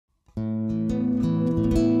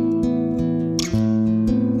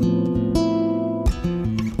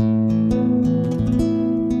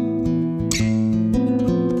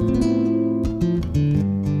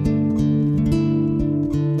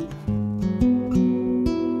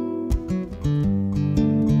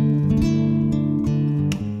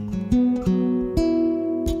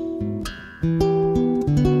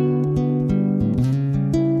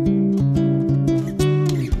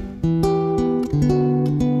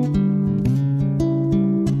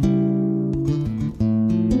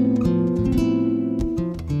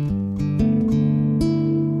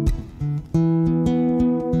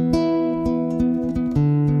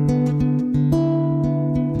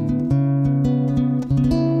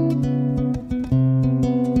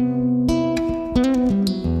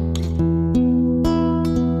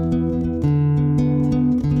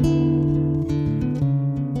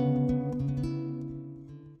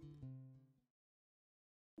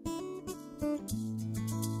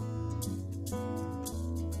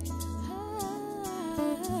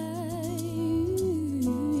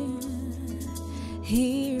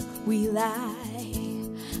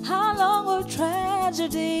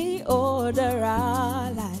tragedy order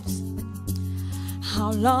our lives?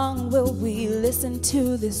 How long will we listen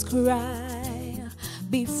to this cry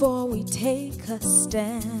before we take a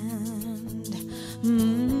stand?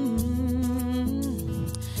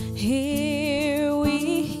 Here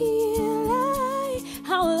we lie.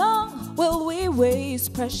 How long will we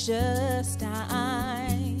waste precious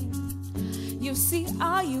time? You see,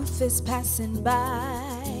 our youth is passing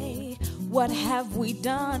by. What have we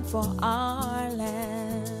done for our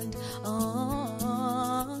land?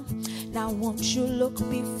 Now won't you look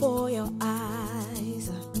before your eyes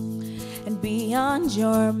and beyond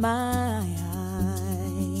your mind?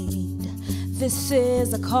 This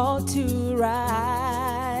is a call to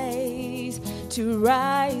rise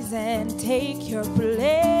and take your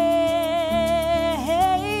place.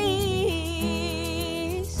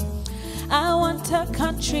 I want a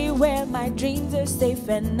country where my dreams are safe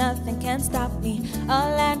and nothing can stop me. A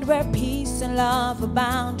land where peace and love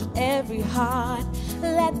abound in every heart.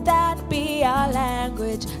 Let that be our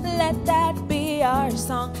language, let that be our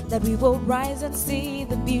song, that we will rise and see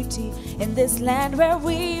the beauty in this land where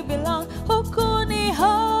we belong. Hoku ni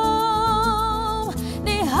home,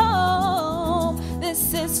 ni home.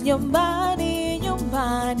 This is Nyumbani,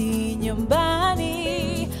 Nyumbani,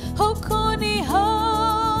 Nyumbani. Hoku ni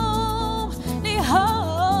home, ni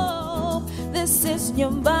home. This is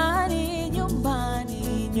Nyumbani,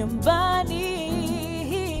 Nyumbani, Nyumbani.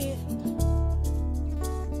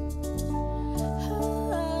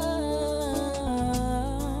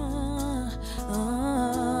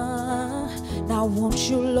 Now won't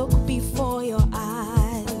you look before your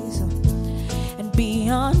eyes and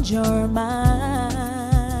beyond your mind?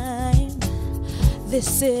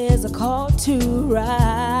 This is a call to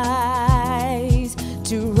rise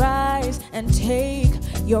and take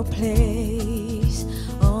your place.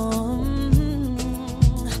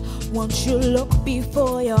 Won't you look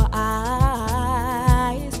before your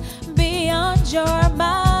eyes, beyond your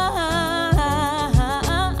mind?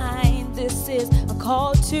 This is a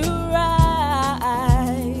call to rise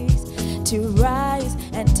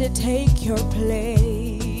and to take your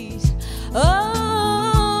place.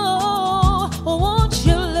 Oh, won't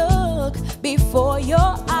you look before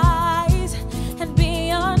your eyes and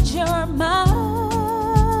beyond your mind?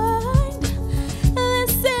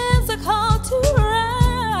 This is a call to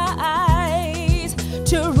rise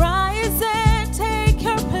and take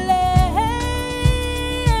your place.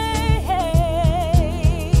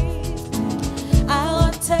 I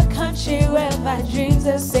want a country where my dreams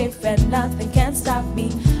are safe and nothing can stop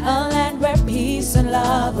me. A land where peace and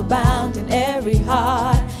love abound in every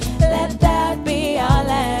heart. Let that be our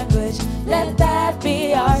language, let that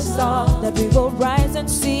be our song, that we will rise and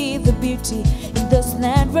see the beauty in this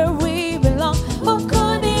land where we belong.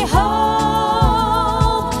 Hoku ni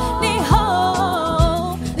home, ni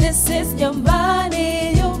home. This is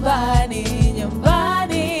Nyumbani, Nyumbani,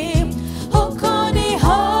 Nyumbani. Hoku ni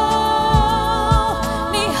home,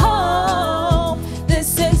 ni home.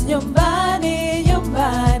 This is Nyumbani,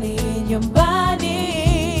 Nyumbani, Nyumbani.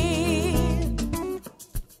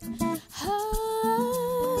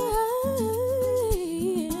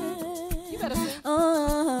 You better sing.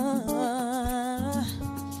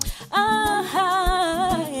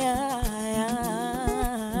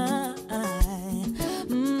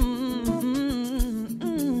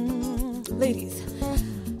 Ladies,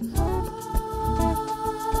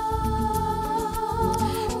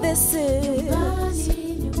 this is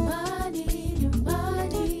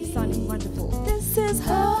sounding wonderful. This is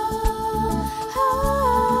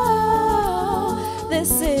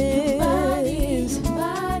this is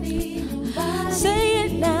say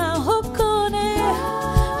it now. Hokone.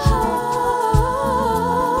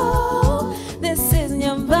 This is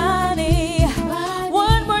Nyumbani.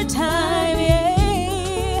 One more time, yeah.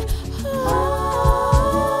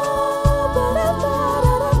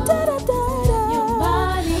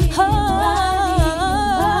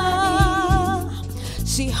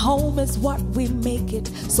 See, home is what we make it,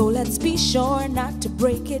 so let's be sure not to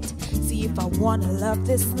break it. See, if I wanna love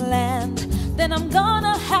this land, then I'm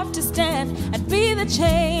gonna have to stand and be the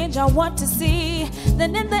change I want to see.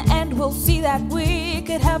 Then in the end we'll see that we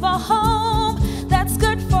could have a home that's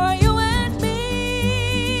good for you and me.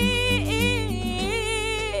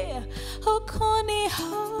 Hokoni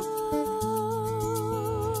home.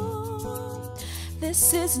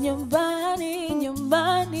 This is Nyumbani,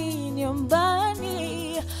 Nyumbani,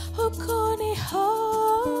 Nyumbani. Hokoni home.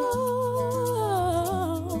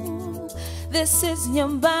 This is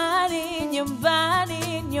Nyumbani,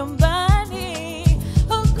 Nyumbani, Nyumbani.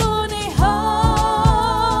 Hokoni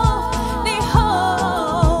home, ni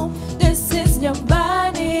home. This is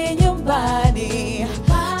Nyumbani, Nyumbani.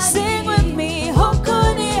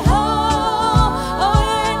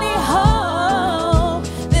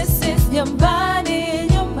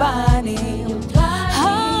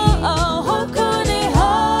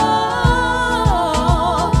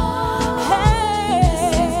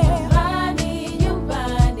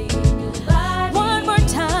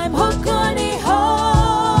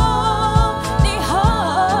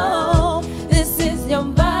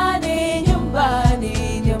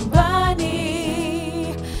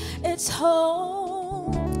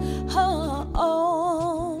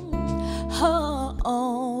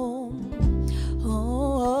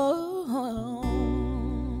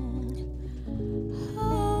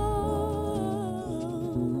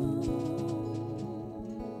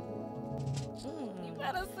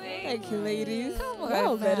 Thank you, ladies. Come on,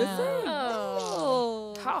 Y'all better now. sing.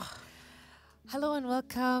 Oh. Hello and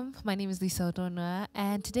welcome. My name is Oduor-Noah,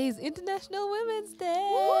 and today is International Women's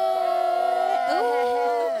Day.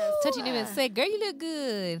 Yes. Touch your name and say, "Girl, you look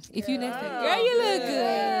good." If you next time, "Girl, you look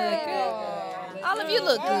good." Girl. All of you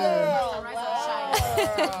look good.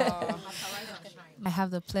 I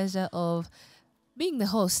have the pleasure of being the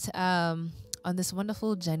host on this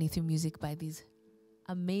wonderful journey through music by these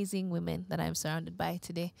amazing women that I'm surrounded by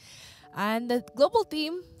today. And the global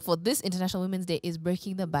theme for this International Women's Day is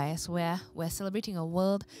breaking the bias, where we're celebrating a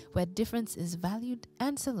world where difference is valued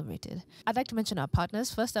and celebrated. I'd like to mention our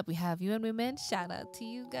partners. First up, we have UN Women. Shout out to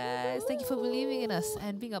you guys. Thank you for believing in us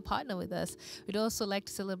and being a partner with us. We'd also like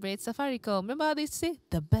to celebrate Safaricom. Remember how they say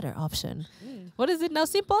the better option. What is it now?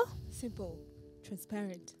 Simple? Simple,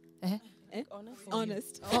 transparent,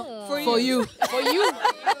 Honest. For you. For you.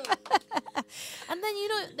 And then,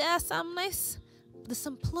 there's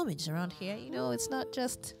some plumage around here. It's not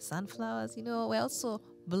just sunflowers, we're also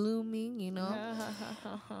blooming,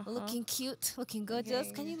 looking cute, looking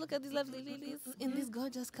gorgeous. Can you look at these lovely ladies in these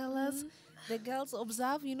gorgeous colors? The girls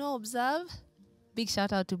observe. Big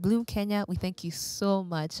shout out to Bloom Kenya. We thank you so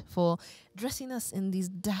much for dressing us in these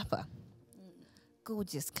dapper,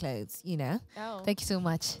 gorgeous clothes, Oh. Thank you so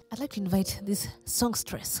much. I'd like to invite this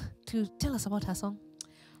songstress to tell us about her song.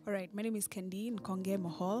 All right, my name is Kendi Nkonge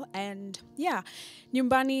Mohol, and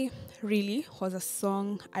Nyumbani really was a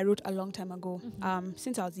song I wrote a long time ago.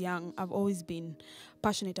 Since I was young, I've always been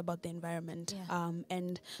passionate about the environment,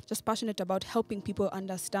 and just passionate about helping people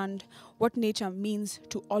understand what nature means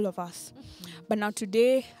to all of us. But now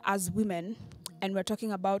today, as women, and we're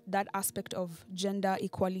talking about that aspect of gender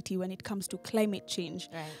equality when it comes to climate change.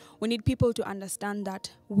 Right. We need people to understand that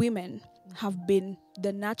women have been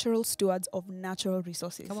the natural stewards of natural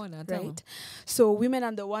resources. Come on now, tell right? them. So women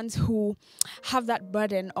are the ones who have that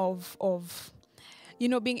burden of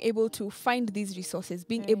being able to find these resources,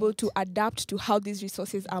 being able to adapt to how these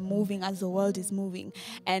resources are moving as the world is moving.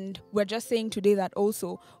 And we're just saying today that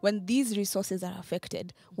also when these resources are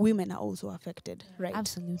affected, women are also affected, right?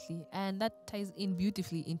 Absolutely. And that ties in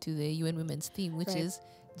beautifully into the UN Women's theme, which is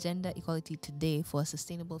gender equality today for a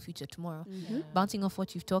sustainable future tomorrow. Bouncing off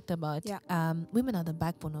what you've talked about, women are the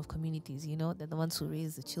backbone of communities, They're the ones who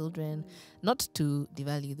raise the children, not to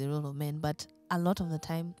devalue the role of men, but a lot of the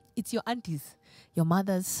time, it's your aunties, your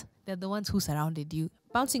mothers, they're the ones who surrounded you.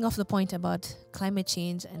 Bouncing off the point about climate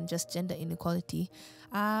change and just gender inequality,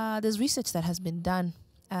 there's research that has been done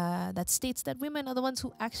that states that women are the ones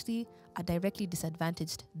who actually are directly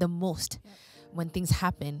disadvantaged the most when things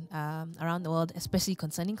happen around the world, especially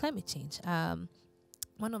concerning climate change.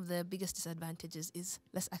 One of the biggest disadvantages is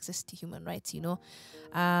less access to human rights,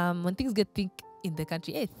 When things get thick in the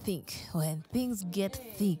country, when things get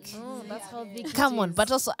thick. Oh, that's how big Come on,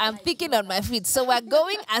 but also I'm thinking on my feet. So we're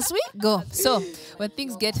going as we go. So when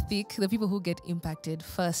things get thick, the people who get impacted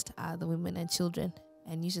first are the women and children.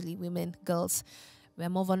 And usually women, girls, we're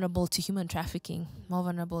more vulnerable to human trafficking, more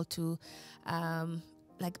vulnerable to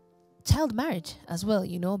child marriage as well,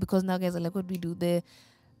 because now guys are like, what do we do? The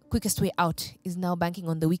quickest way out is now banking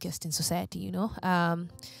on the weakest in society,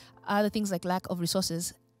 Other things like lack of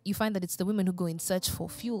resources, you find that it's the women who go in search for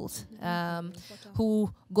fuels,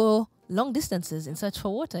 who go long distances in search for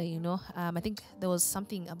water, I think there was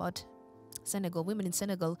something about Senegal, women in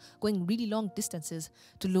Senegal going really long distances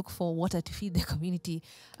to look for water to feed their community.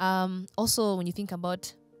 Also, when you think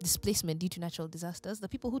about displacement due to natural disasters, the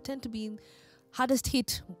people who tend to be hardest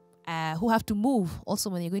hit, who have to move also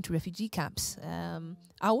when you're going to refugee camps,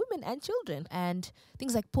 are women and children. And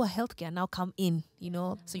things like poor healthcare now come in,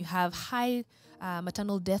 So you have high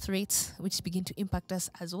maternal death rates, which begin to impact us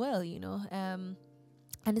as well, and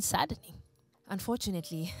it's saddening.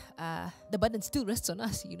 Unfortunately, the burden still rests on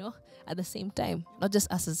us, at the same time, not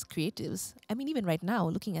just us as creatives. I mean, even right now,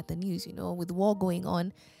 looking at the news, with war going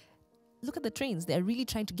on, look at the trains. They're really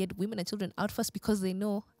trying to get women and children out first because they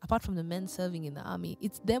know, apart from the men serving in the army,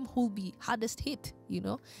 it's them who'll be hardest hit,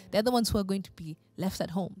 They're the ones who are going to be left at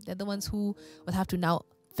home. They're the ones who will have to now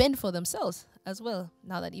fend for themselves as well,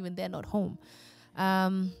 now that even they're not home.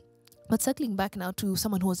 But circling back now to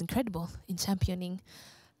someone who was incredible in championing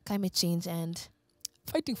climate change and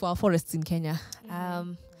fighting for our forests in Kenya.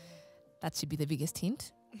 That should be the biggest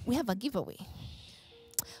hint. We have a giveaway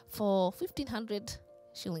for 1,500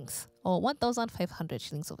 shillings or 1,500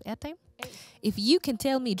 shillings of airtime. If you can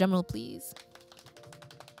tell me, drumroll please,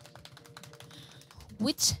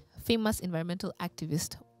 which famous environmental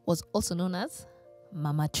activist was also known as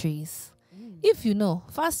Mama Trees? If you know,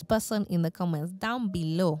 first person in the comments down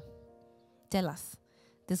below, tell us.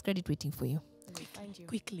 There's credit waiting for you. Find you.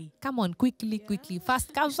 Quickly. Come on, quickly.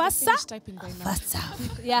 Fast, come faster. Typing by now. Faster.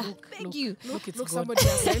 Yeah, thank you. Look, it's look, gone. somebody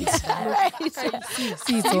has sent.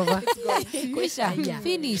 See, it's over. It's gone. Kwisha,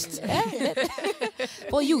 finished.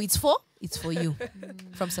 For you, it's for you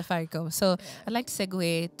from Safaricom. So I'd like to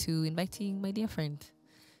segue to inviting my dear friend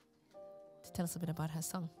to tell us a bit about her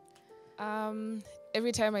song.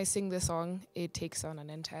 Every time I sing this song, it takes on an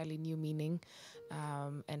entirely new meaning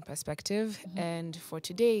and perspective. And for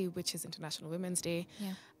today, which is International Women's Day,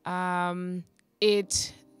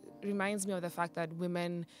 it reminds me of the fact that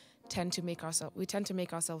women tend to make ourselves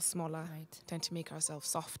smaller, tend to make ourselves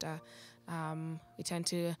softer. We tend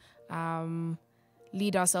to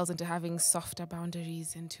lead ourselves into having softer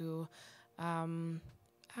boundaries, into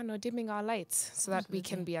dimming our lights so that we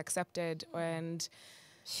can be accepted and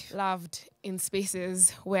loved in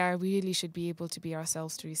spaces where we really should be able to be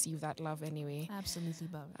ourselves to receive that love anyway. Absolutely,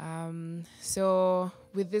 Bob. So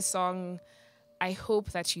with this song, I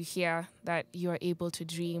hope that you hear that you are able to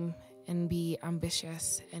dream and be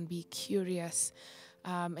ambitious and be curious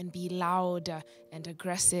and be loud and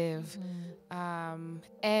aggressive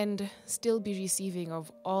and still be receiving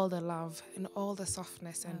of all the love and all the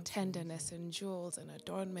softness and tenderness and jewels and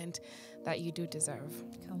adornment that you do deserve.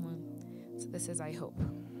 Come on. So this is I Hope.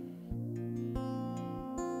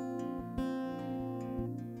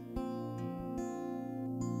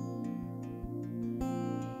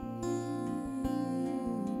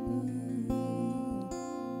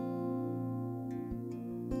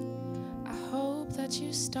 I hope that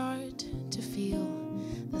you start to feel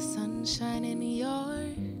the sunshine in your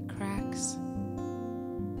cracks.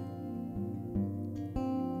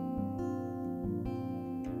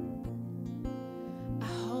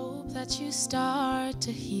 That you start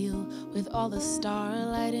to heal with all the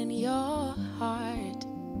starlight in your heart.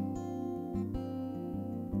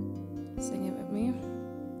 Sing it with me.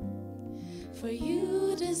 For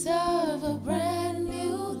you deserve a brand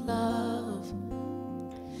new love.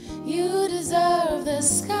 You deserve the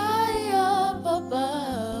sky up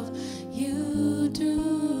above. You do.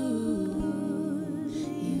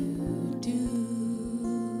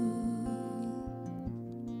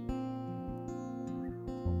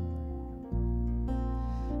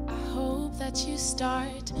 That you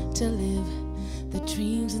start to live the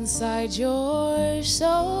dreams inside your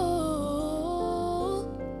soul.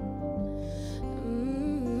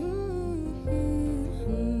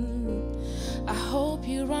 I hope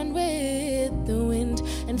you run with the wind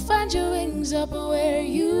and find your wings up where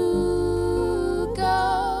you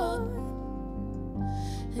go.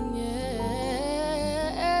 And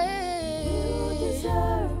you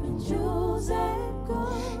deserve jewels and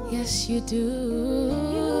gold. Yes, you do.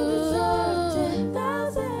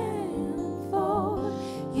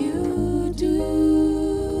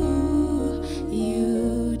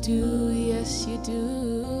 Yes, you do.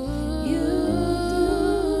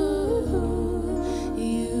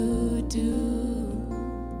 You do.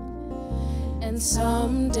 And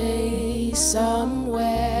someday,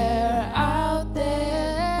 somewhere out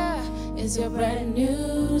there is your brand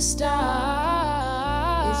new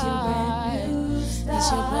start. Is your brand new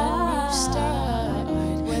start.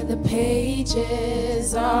 Where the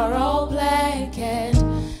pages are all blank and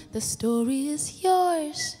the story is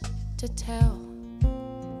yours to tell.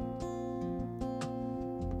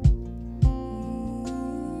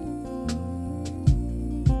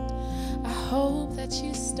 Hope that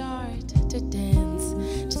you start to dance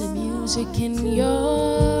to the music in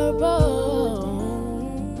your bones.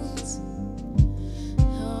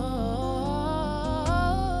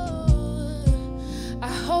 I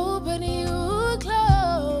hope when you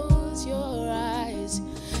close your eyes,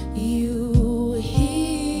 you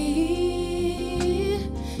hear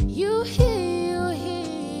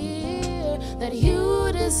that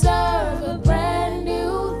you deserve a brand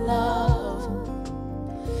new love.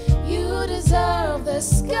 You deserve the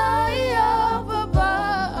sky up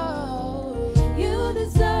above. You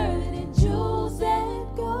deserve it in jewels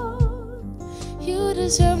and gold. You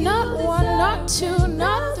deserve not one, not two,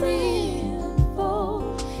 not three, and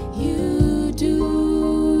four. You do.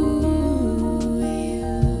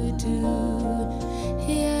 You do.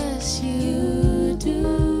 Yes, you do.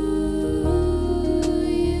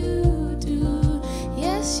 You do.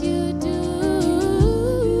 Yes, you do.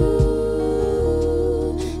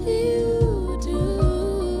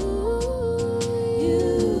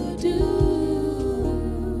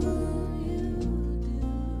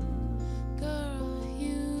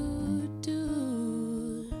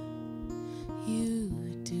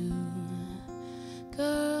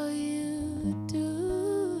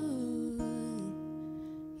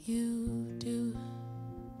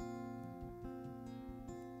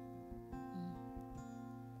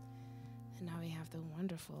 And now we have the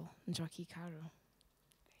wonderful Njoki Karu.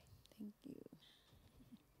 Thank you.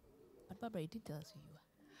 But Barbara, you did tell us who you are.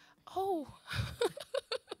 Oh.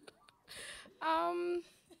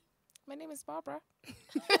 My name is Barbara.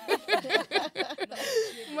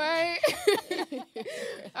 My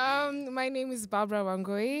name is Barbara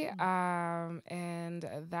Wangui, and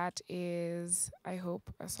that is, I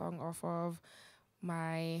hope, a song off of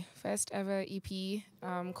my first ever EP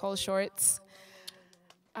called Shorts.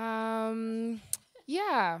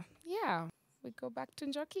 Yeah. We go back to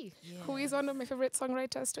Njoki, who is one of my favorite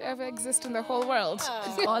songwriters to ever exist in the whole world.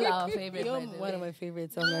 It's all our favorite. You're one of my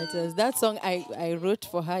favorite songwriters. That song I wrote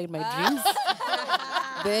for her in my dreams.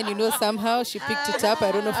 Then, somehow she picked it up.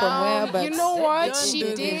 I don't know from where, but... You know what? She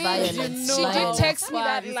do did. the violence. She did Violence. text me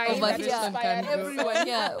that line. But That inspired everyone,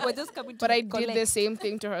 we're just coming to I collect. did the same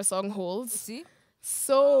thing to her song Holes. See?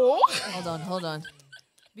 So... Hold on.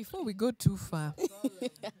 Before we go too far,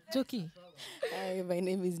 Njoki. Hi, my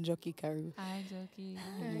name is Njoki Karu. Hi, Njoki.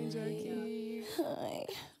 Hi, Njoki.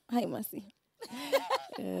 Hi, Masi.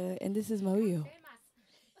 And this is Mawio.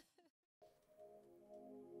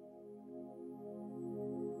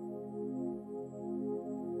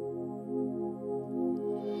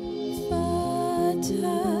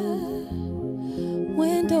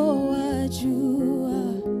 Wendo wajua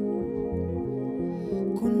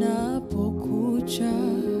kunapokucha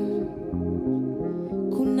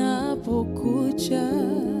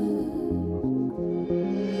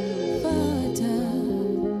fata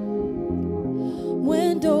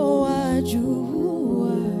mwendo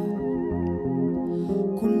wajua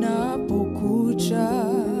kunapokucha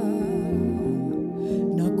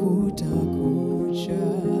na kutakucha.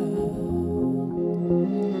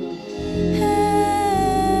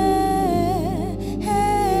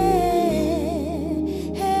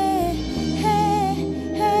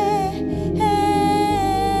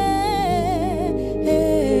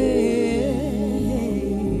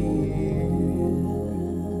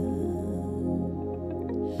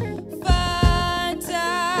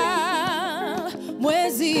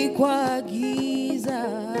 Kwa giza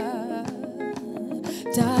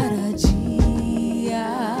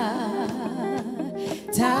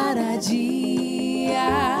tarajia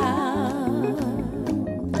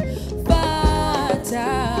fata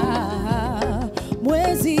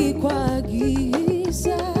mwezi kwa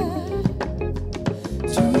giza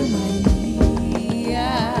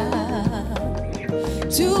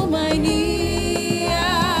tumainia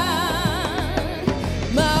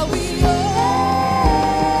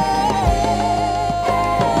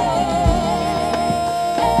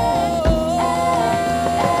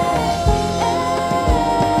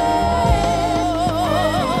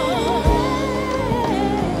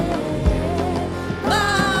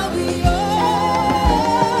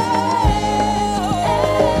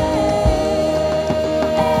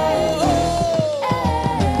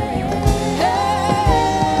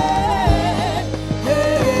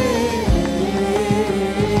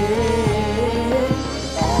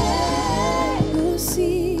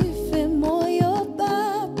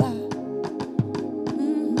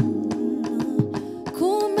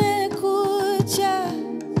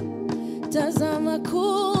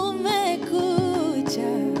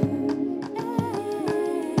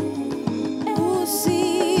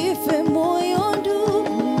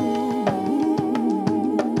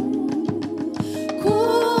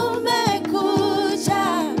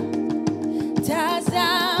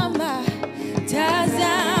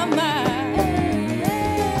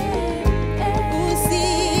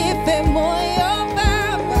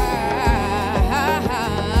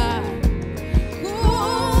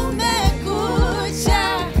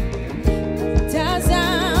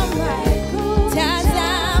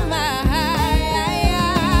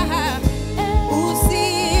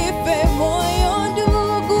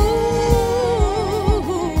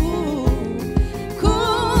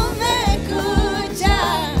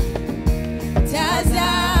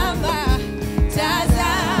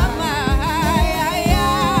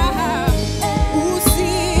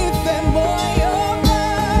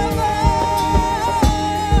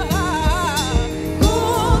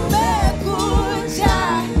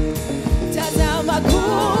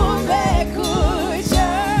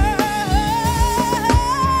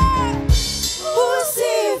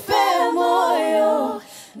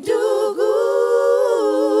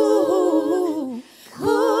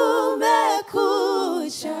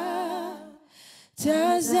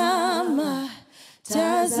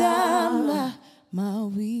Tazama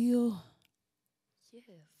Mawio.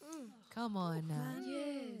 Come on now.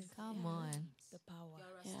 Yes. Come on. The power.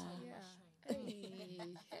 Yeah.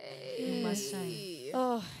 You must shine.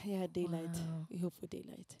 Oh, yeah, daylight. Wow. We hope for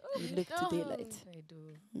daylight. We look to daylight. I do.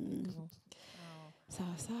 Mm. Wow.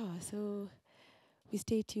 So we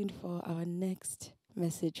stay tuned for our next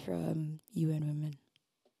message from UN Women.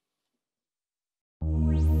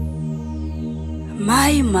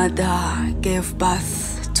 My mother gave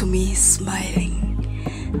birth to me smiling.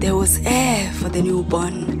 There was air for the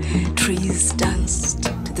newborn. Trees danced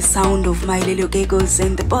to the sound of my little giggles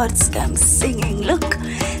and the birds came singing. Look,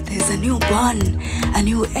 there's a newborn, a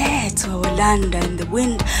new heir to our land, and the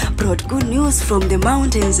wind brought good news from the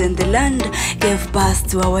mountains, and the land gave birth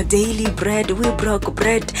to our daily bread. We broke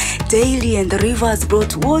bread daily, and the rivers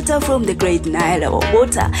brought water from the great Nile. Our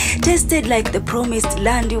water tasted like the promised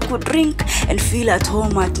land. You could drink and feel at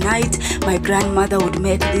home at night. My grandmother would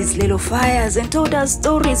make these little fires and told us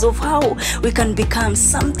stories of how we can become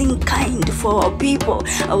something kind for our people.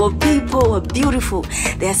 Our people were beautiful.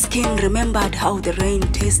 Their skin remembered how the rain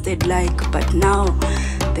tasted like, but now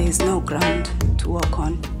there is no ground to walk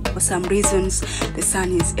on. For some reasons, the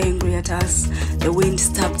sun is angry at us. The wind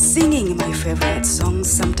stopped singing my favorite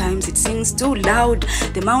songs. Sometimes it sings too loud.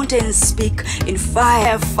 The mountains speak in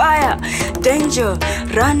fire, fire, danger,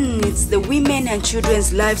 run. It's the women and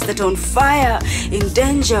children's lives that are on fire, in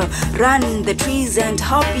danger, run. The trees aren't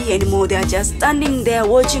happy anymore. They are just standing there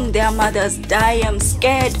watching their mothers die. I'm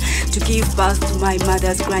scared to give birth to my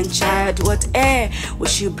mother's grandchild. What air will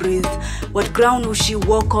she breathe? What ground will she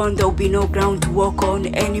walk on? There will be no ground to walk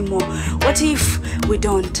on anymore. What if we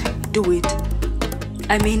don't do it?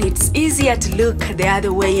 I mean, it's easier to look the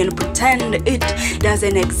other way and pretend it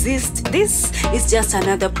doesn't exist. This is just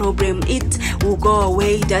another problem. It will go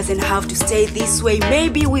away. It doesn't have to stay this way.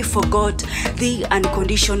 Maybe we forgot the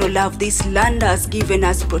unconditional love this land has given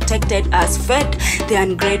us, protected us, fed the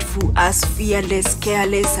ungrateful, us fearless,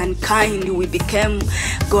 careless, and kind we became.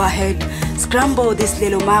 Go ahead, scramble this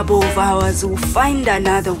little marble of ours. We'll find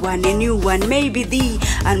another one, a new one, maybe the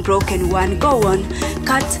unbroken one. Go on,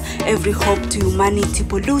 cut every hope to humanity,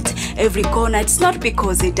 pollute every corner. It's not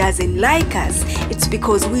because it doesn't like us, it's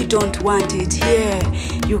because we don't want it. Here,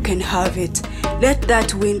 you can have it. Let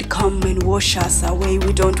that wind come and wash us away.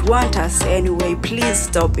 We don't want us anyway. Please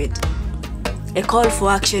stop it. A call for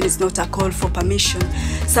action is not a call for permission.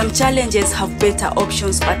 Some challenges have better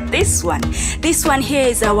options, but this one here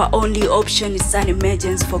is our only option. It's an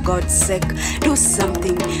emergency, for God's sake. Do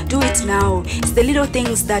something. Do it now. It's the little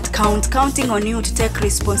things that count. Counting on you to take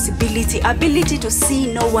responsibility. Ability to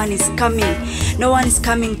see no one is coming. No one is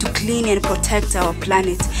coming to clean and protect our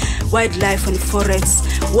planet. Wildlife and forests,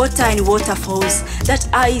 water and waterfalls, that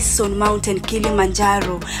ice on Mountain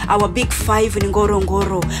Kilimanjaro, our big five in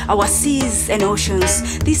Ngorongoro, our seas and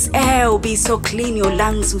oceans. This air will be so clean, your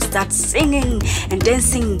lungs will start singing and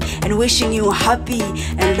dancing and wishing you a happy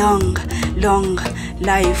and long, long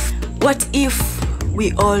life. What if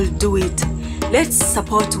we all do it? Let's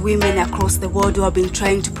support women across the world who have been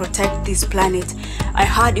trying to protect this planet. I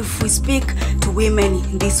heard if we speak to women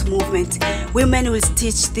in this movement, women will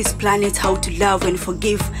teach this planet how to love and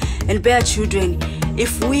forgive and bear children.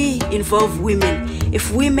 If we involve women,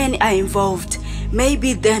 if women are involved,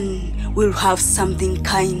 maybe then we'll have something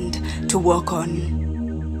kind to work on.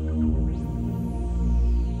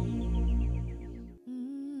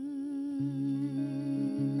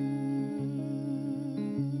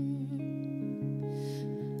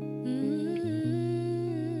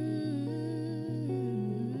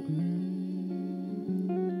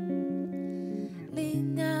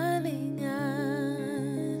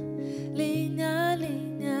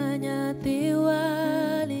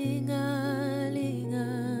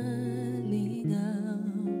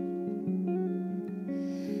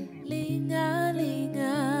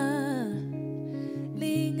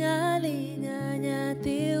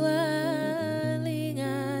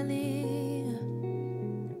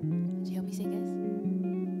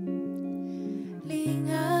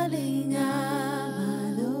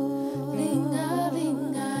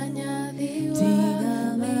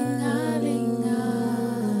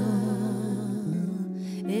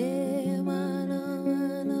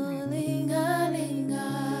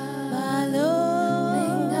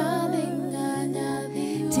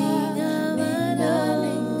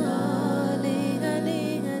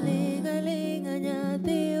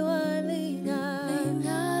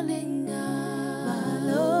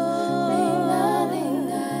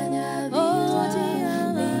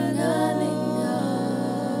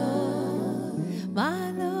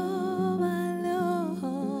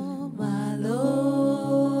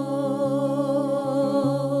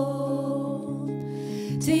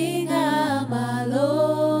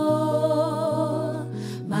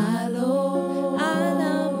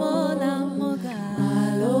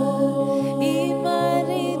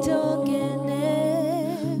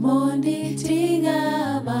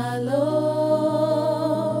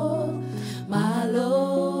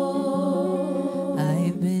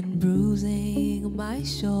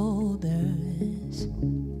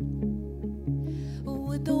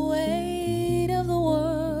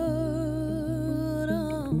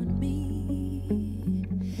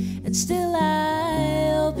 and still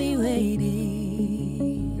I'll be waiting.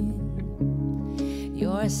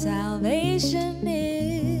 Your salvation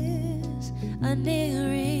is a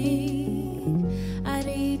nearing.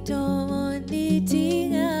 Arie tomo ni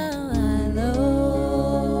tinga malo.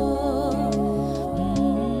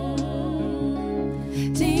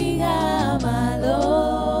 Tinga malo.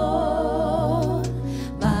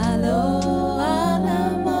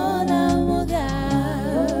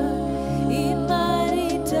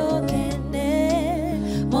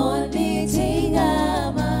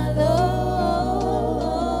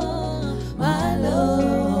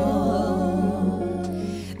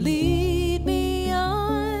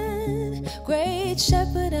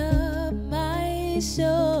 Shepherd of my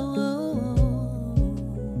soul,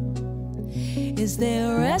 is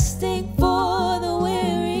there resting for the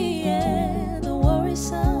weary and the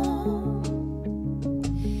worrisome?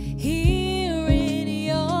 Here in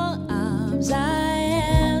your arms I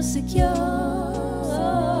am secure.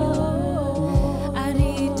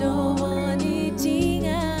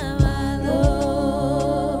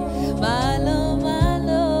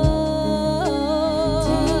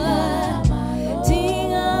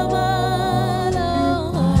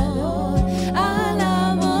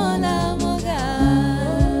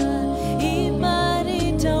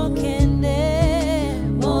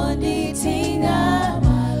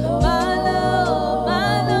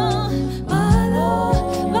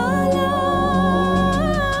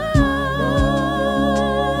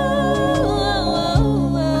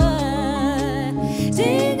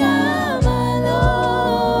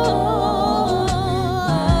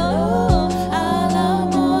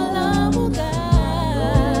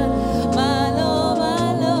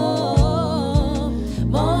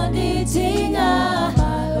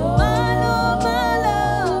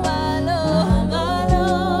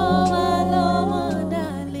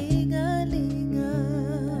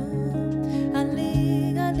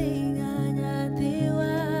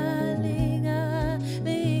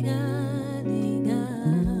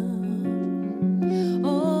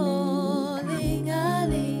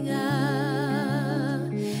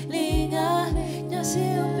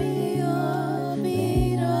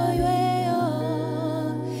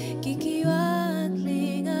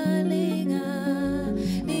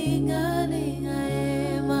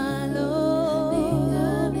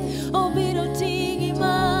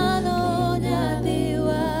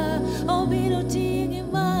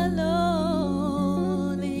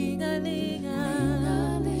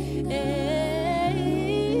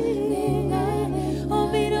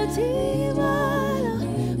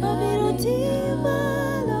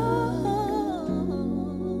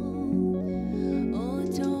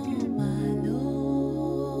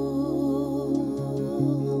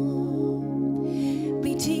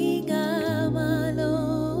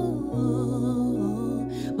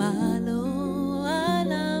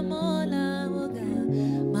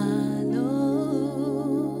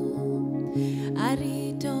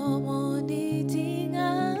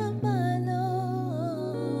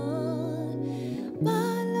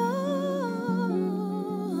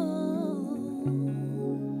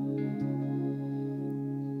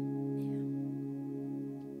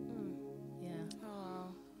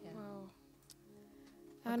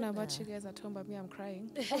 I don't know about you guys at home, but me, I'm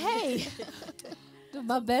crying. Hey, do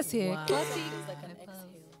my best here. Wow. Classic. Like an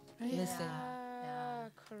exhale. Listen, Yeah,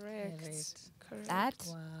 correct. Correct. Correct. that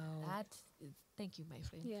Wow. is, thank you, my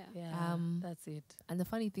friend. Yeah. Yeah, that's it. And the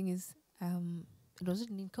funny thing is, it was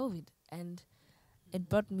written in COVID, and it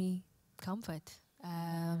brought me comfort.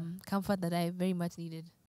 Comfort that I very much needed.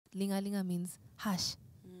 Linga linga means hush,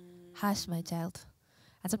 hush, my child.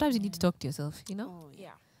 And sometimes you need to talk to yourself. You know,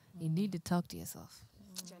 Yeah. you need to talk to yourself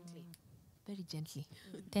Gently. very gently,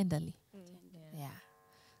 tenderly. Yeah,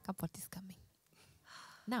 comfort is coming.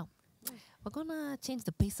 Now, we're gonna change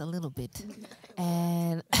the pace a little bit,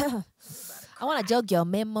 and I wanna jog your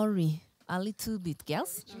memory a little bit,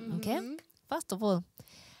 girls. Okay. First of all,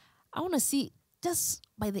 I wanna see just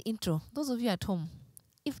by the intro. Those of you at home,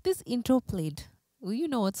 if this intro played, will you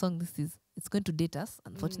know what song this is? It's going to date us,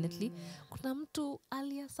 unfortunately. Kuna mtu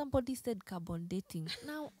earlier, somebody said carbon dating.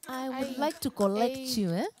 Now, I would like to collect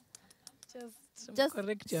you, eh? Just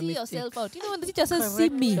correct your see mistake. yourself out. You know, when the teacher says, see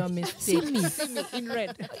me, your see mistake. me. In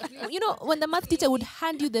red. You know, when the math teacher would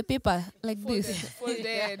hand you the paper like this,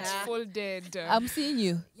 Folded. Folded. I'm seeing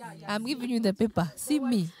you. I'm giving you the paper. See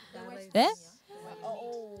me. Eh?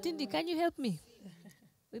 Tindi, can you help me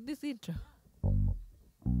with this intro?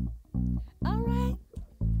 All right.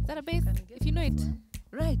 Is that a bass? If you know it.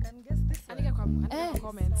 Right.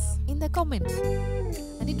 Comments. In the comments.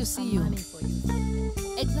 I need to see you.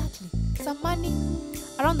 Exactly. Some money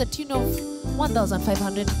around the tune of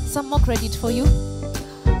 1,500. Some more credit for you.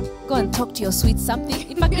 Go and talk to your sweet something.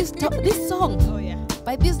 In fact, this song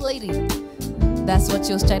by this lady, that's what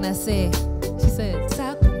she was trying to say. She said,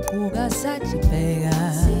 Sakukuga satipega.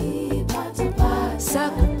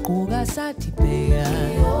 Sakukuga satipega.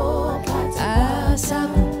 Ah,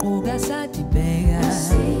 sakukuga satipega.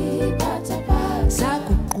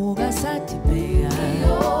 Sakukuga satipega.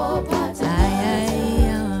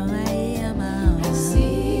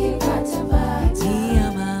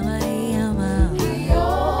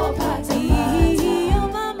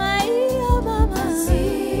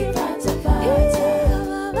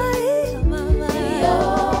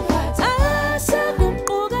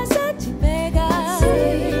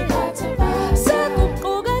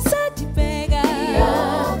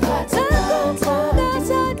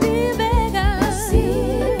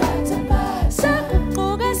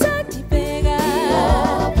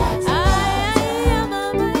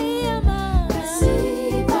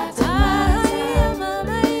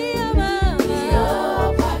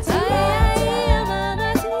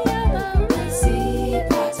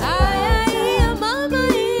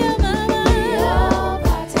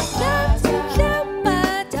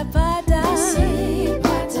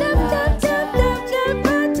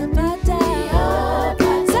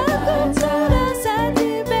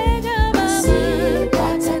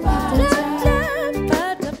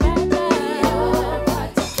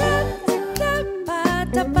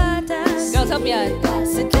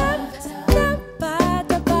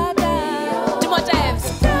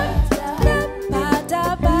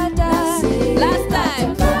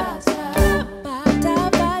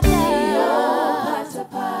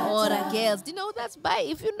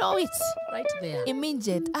 If you know it, right there.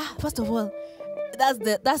 Immediate. First of all, that's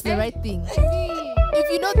the right thing. If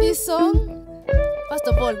you know this song, first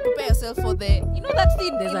of all, prepare yourself for the that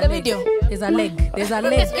thing in the video. There's a leg. There's a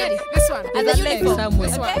leg. This one. There's a leg somewhere.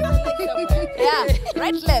 This one. Yeah.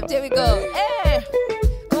 Right, left. Here we go. Hey.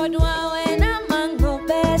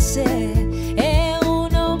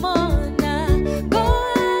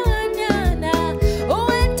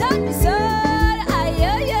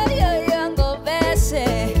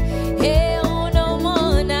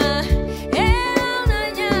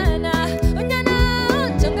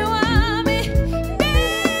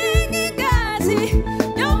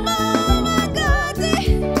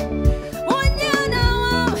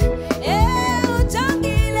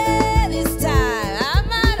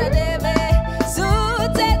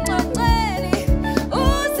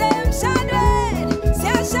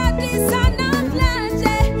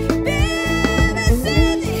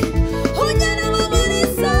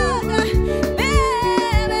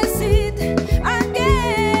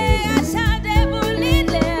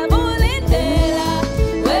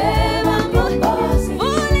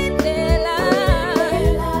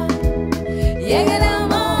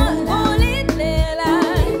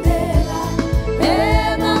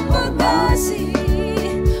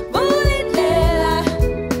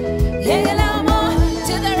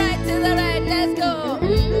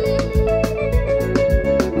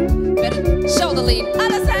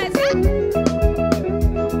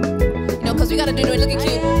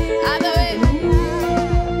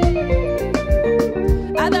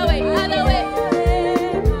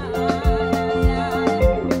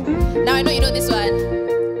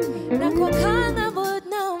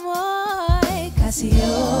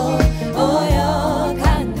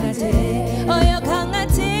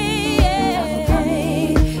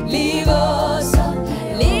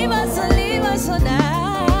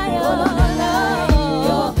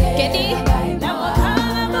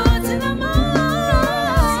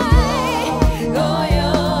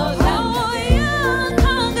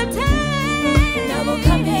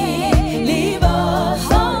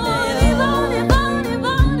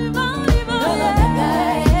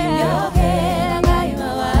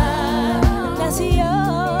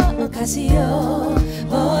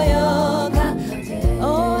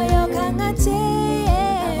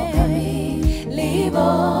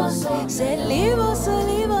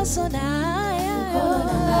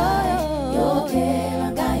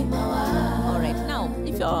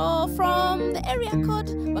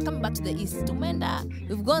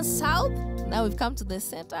 We've gone south, now we've come to the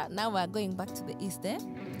center, now we're going back to the east there.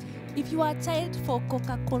 If you are a child for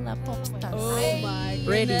Coca-Cola pop stars,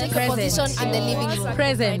 ready, take a position in the living room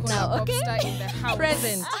present right now, okay? In the house.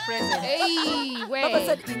 Present. Hey, wait.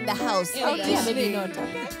 Person in the house. Okay, Yeah, maybe not.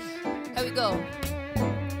 Here we go.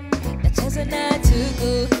 Nacheza na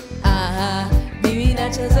tugu, mimi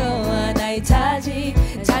nachozoa nahitaji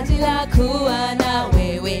taji la kuwa na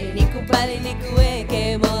wewe, nikubali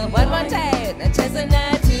nikuweke mo. One more time, nacheza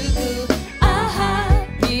na tuku. Aha,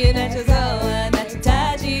 mimi nachozoa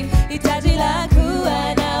nahitaji hitaji la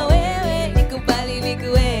kuwa na wewe, nikubali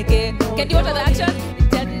nikuweke. Can you order the action?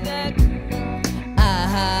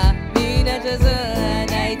 Aha, mimi nachozoa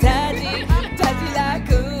nahitaji hitaji la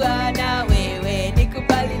kuwa na wewe,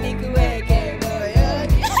 nikubali nikuweke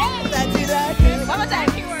moyoni. Taji la kuwa. One more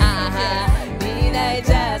time. Aha, mimi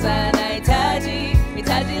najaza nahitaji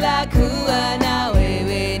hitaji la kuwa na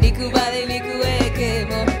wewe, nikubali nikuweke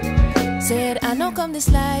moyoni. Said I know come this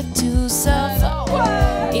life to suffer.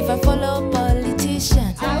 If I follow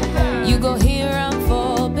politicians, you go here and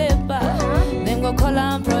for paper, then go call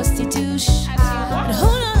on prostitution. But who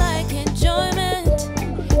don't like enjoyment?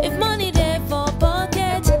 If money there for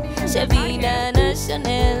pocket, Chevy the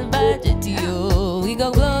national budget, yo, we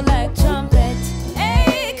go blow like trumpet.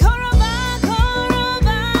 Hey, Koroba,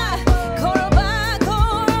 Koroba, Koroba,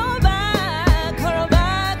 Koroba, Koroba,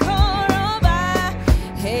 Koroba.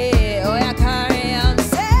 Hey, oh yeah, carry on,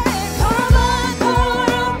 say Koroba,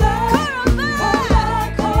 Koroba, Koroba,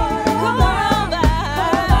 Koroba,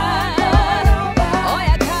 Koroba. Oh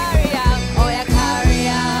yeah, carry on, oh yeah, carry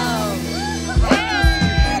on.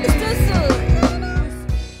 Hey, it's too soon.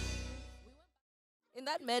 In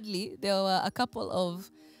that medley, there were a couple of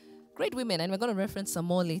great women, and we're going to reference some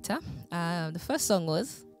more later. The first song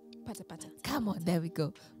was Pata Pata. Come on, there we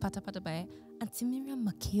go. Pata Pata by Auntie Miriam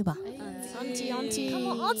Makeba. Auntie. Come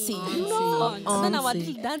on, Auntie. You know. And then our Auntie.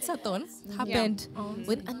 little dance-a-thon happened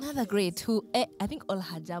with another great who, I think all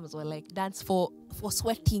her jams were like dance for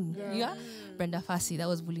sweating. Yeah. Brenda Fassie. That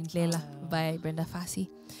was Vuli Ndlela by Brenda Fassie.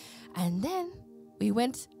 And then we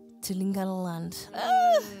went to Lingaland.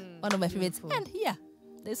 One of my favorites. And here,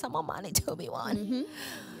 there's some more money to be won.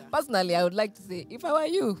 Personally, I would like to say, if I were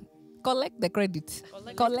you, collect the credit.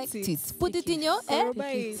 Collect it. Put it in your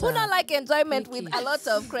Koroba. who don't like enjoyment with a lot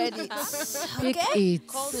of credit? Okay?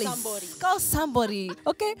 Call somebody.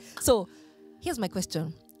 Okay? So, here's my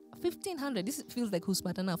question. 1,500. This feels like who's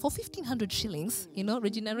smarter now. For 1,500 shillings, you know,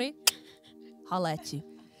 Regina Ray, holla at you.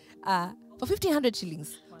 For 1,500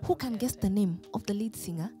 shillings, who can guess the name of the lead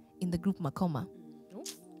singer in the group Makoma?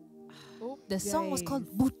 The song was called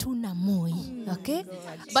Butu na Moyi. Okay?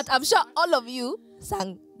 But I'm sure all of you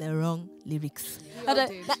sang the wrong lyrics.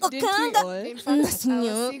 Didn't we all? In fact, I was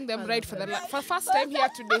seeing them right for the first time here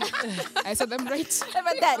today. I saw them right.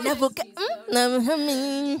 Remember that? You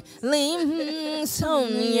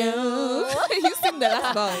sing the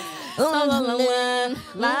last bar.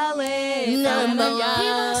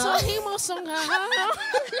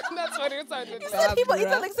 That's what it sounded like.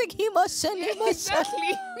 It's like saying emotion.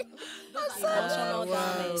 Exactly.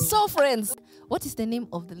 So, friends, what is the name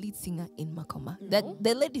of the lead singer in Makoma? That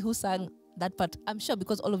the lady who sang that part. I'm sure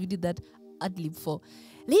because all of you did that ad lib for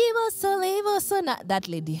Libo so that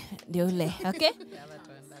lady. Okay?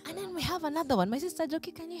 And then we have another one. My sister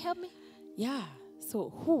Njoki, can you help me? Yeah. So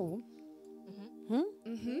who?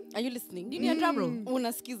 Are you listening? Do you need a drum roll?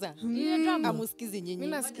 Unasikiza? Do you need a drum roll? Amusikizi nyinyi.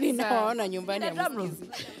 Nasikiza. Ninawaona nyumbani Need a drum roll?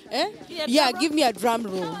 amusikizi. Yeah, give me a drum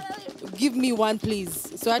roll. Give me one,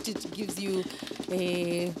 please, so that it gives you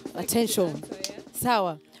attention.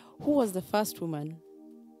 Sawa. Who was the first woman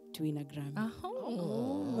to win a Grammy?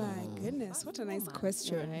 Oh my goodness, what a nice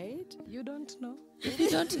question. Right? You don't know. You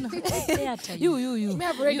don't know. Airtime. You. May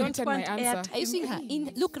have already You wanted my want answer. Are you seeing her?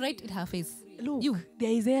 Look right at her face. Look, You.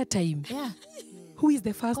 there is airtime. Yeah. Who is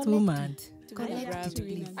the first woman? Collect it,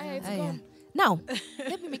 please. It's Ah, yeah. gone. Now,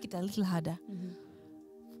 let me make it a little harder.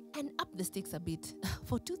 And up the stakes a bit.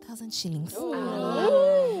 For 2,000 shillings.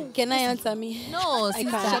 Can I answer me? No,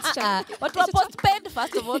 sister. But we're postpaid,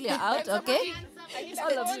 first of all, you're out, okay? I need a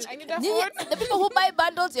phone. I need a Yeah, phone. the people who buy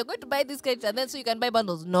bundles, you're going to buy this credit and then so you can buy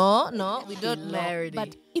bundles. No, we don't know.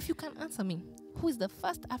 But if you can answer me, who is the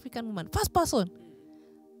first African woman,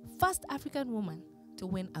 first African woman to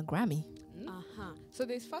win a Grammy? So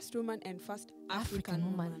there's first woman and first African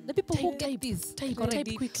woman. The people who get this. Type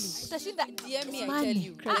quickly. Utashinda DM me, I money. tell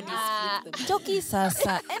you. Credit split them. Njoki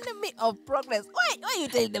sasa, enemy of progress. Why you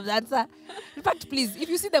telling them that, sir? In fact, please, if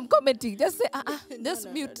you see them commenting, just say, just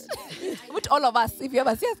mute. Mute all of us if you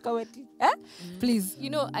ever see us commenting. Please. You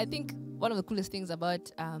know, I think one of the coolest things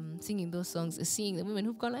about singing those songs is seeing the women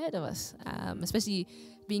who've gone ahead of us, especially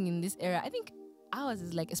being in this era. I think ours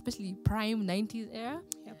is like especially prime 90s era.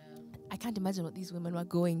 Yep. I can't imagine what these women were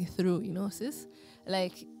going through, you know, sis.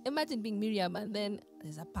 Like, imagine being Miriam and then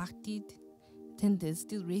there's apartheid, then there's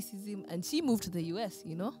still racism, and she moved to the US,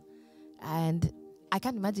 you know? And I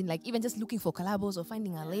can't imagine, like, even just looking for collabos or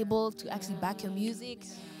finding a label to actually back your music.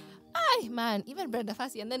 Hey man, even Brenda,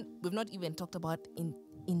 Fassie, and then we've not even talked about in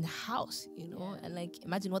the house, you know, and like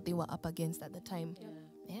imagine what they were up against at the time.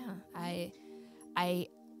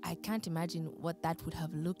 I can't imagine what that would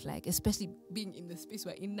have looked like, especially being in the space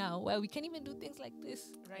we're in now, where we can even do things like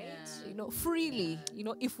this, right? You know, freely, you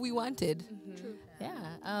know, if we wanted. True.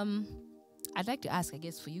 I'd like to ask, I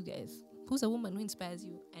guess, for you guys, who's a woman who inspires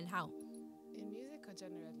you and how? In music or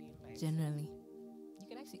generally in life? Generally, you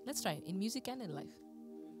can actually let's try it in music and in life.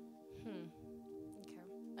 Okay.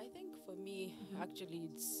 I think for me, actually,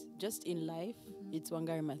 it's just in life, it's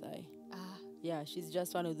Wangari Maathai. Yeah, she's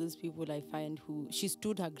just one of those people I find who, she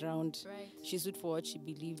stood her ground. Right. She stood for what she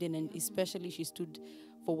believed in, and especially she stood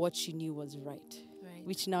for what she knew was right.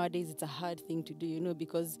 Which nowadays it's a hard thing to do, you know,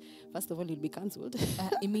 because first of all, you'll be cancelled.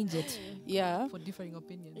 Immediate. Yeah. For differing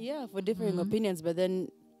opinions. Yeah, for differing opinions. But then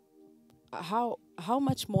how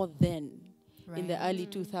much more then in the early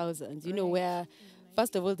 2000s, you know, where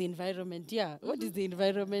first of all, the environment, what is the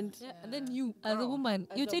environment? Yeah, and then you, as a woman,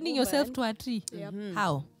 As you're a chaining woman, yourself to a tree.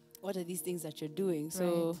 How? What are these things that you're doing?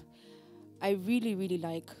 So I really, really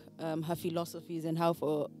like her philosophies and how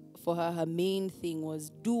for her main thing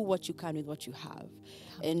was do what you can with what you have.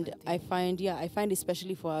 And I find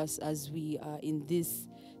especially for us as we are in this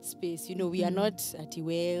space, you know, we are not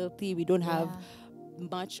wealthy, we don't have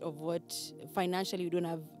much of what, financially we don't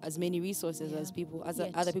have as many resources as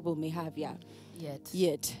other people may have,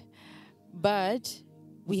 yet. But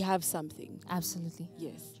we have something. Absolutely.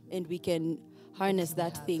 Yes. And we can harness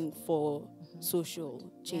that thing for social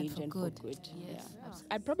change and for good. Yes.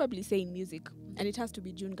 I'd probably say in music, and it has to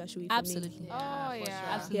be June Gashui for Absolutely. me. Oh,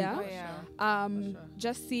 yeah. Absolutely.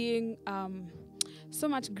 Just seeing so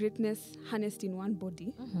much greatness harnessed in one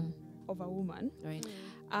body of a woman. Right.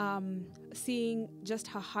 Seeing just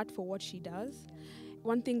her heart for what she does.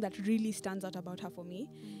 One thing that really stands out about her for me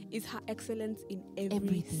is her excellence in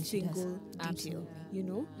Everything she does. single detail. Absolutely. You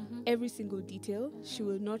know, every single detail, she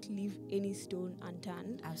will not leave any stone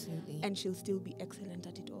unturned. Absolutely. And she'll still be excellent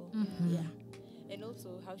at it all. Mm-hmm. Yeah. And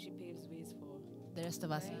also how she paves ways for The rest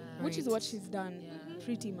of us. Which is what she's done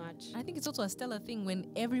pretty much. I think it's also a stellar thing when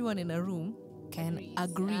everyone in a room can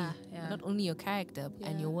agree. Not only your character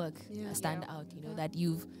and your work stand out, you know, that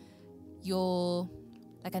you're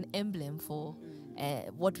like an emblem for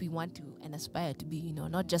what we want to and aspire to be, you know,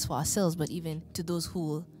 not just for ourselves, but even to those who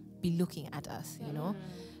will be looking at us, you know.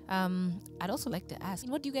 I'd also like to ask,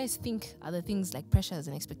 what do you guys think are the things like pressures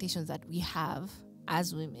and expectations that we have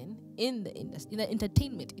as women in the industry, in the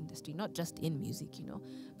entertainment industry, not just in music, you know,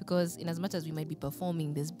 because in as much as we might be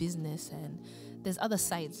performing, there's business and there's other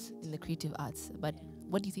sides in the creative arts. But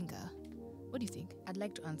what do you think? What do you think? I'd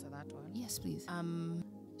like to answer that one. Yes, please.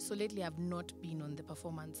 So lately I've not been on the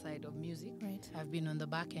performance side of music. Right. I've been on the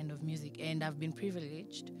back end of music, and I've been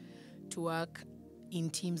privileged to work in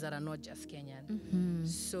teams that are not just Kenyan.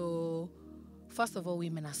 So first of all,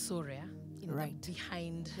 women are so rare in the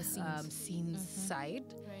behind the scenes side.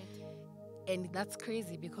 Right. And that's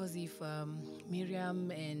crazy because if Miriam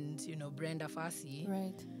and, you know, Brenda, Fassie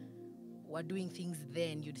were doing things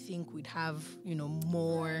then, you'd think we'd have, you know,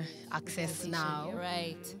 more access now.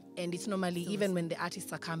 Right. And it's normally, even when the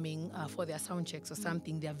artists are coming for their sound checks or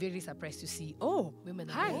something, they're very surprised to see, women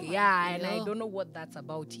are hi, women. and I don't know what that's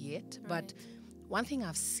about yet. But one thing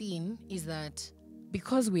I've seen is that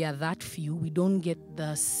because we are that few, we don't get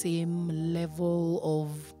the same level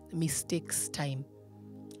of mistakes time.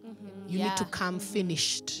 You need to come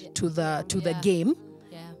finished to the game.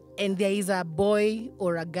 And there is a boy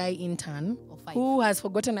or a guy intern who has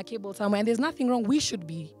forgotten a cable somewhere, and there's nothing wrong. We should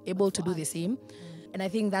be able to do the same. And I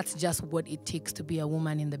think that's just what it takes to be a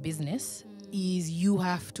woman in the business, is you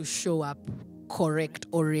have to show up correct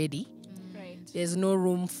already. There's no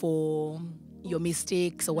room for your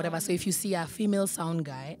mistakes or whatever. So if you see a female sound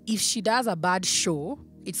guy, if she does a bad show,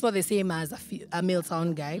 it's not the same as a male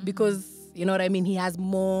sound guy because, you know what I mean, he has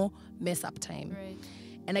more mess up time.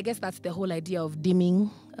 And I guess that's the whole idea of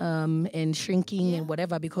dimming and shrinking and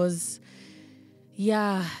whatever, because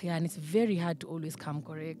and it's very hard to always come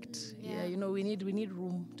correct. You know, we need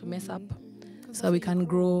room to mess up so we can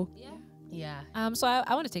grow. So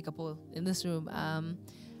I want to take a poll in this room.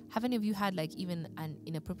 Have any of you had like even an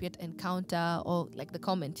inappropriate encounter or like the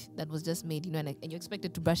comment that was just made, you know, and you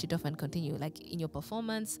expected to brush it off and continue, like in your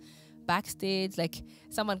performance, backstage, like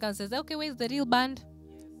someone comes and says, okay, where's the real band?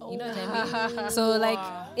 You know what I mean? So like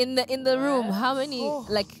in the room, how many?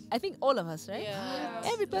 Like I think all of us, right?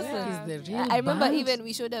 Every person. Is the real I remember band? even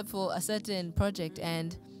we showed up for a certain project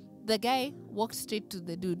and the guy walked straight to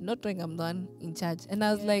the dude, not knowing I'm the one in charge, and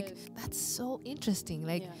I was like, that's so interesting.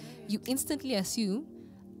 Like you instantly assume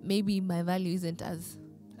maybe my value isn't as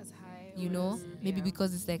you know, maybe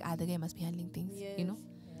because it's like, the guy must be handling things, you know.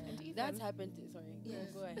 That's happened. Sorry.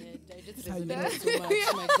 Go ahead. I just Sorry. resonated so much.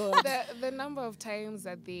 My God. The number of times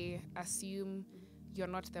that they assume you're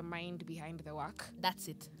not the mind behind the work. That's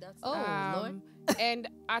it. Lord. And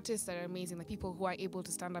artists are amazing. The people who are able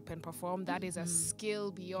to stand up and perform, that is a skill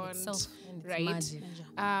beyond, right?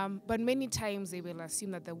 But many times they will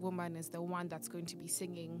assume that the woman is the one that's going to be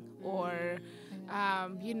singing, or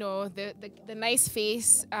you know, the nice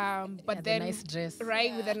face, but then the nice dress,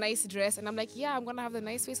 right, with a nice dress. And I'm like, I'm gonna have the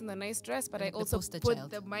nice face and the nice dress, but I also put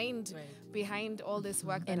the mind behind all this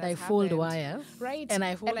work. And that I has fold happened. wires, right? And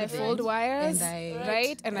I fold wires, and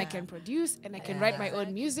right? And I can produce, and I can write my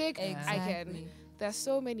own music. Exactly. I can. There's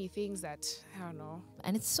so many things that I don't know.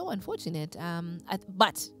 And it's so unfortunate.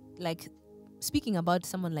 But like speaking about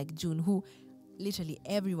someone like June, who literally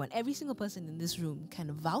every single person in this room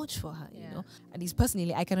can vouch for her, you know. And it's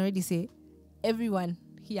personally, I can already say, everyone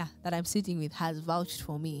here that I'm sitting with has vouched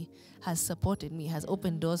for me, has supported me, has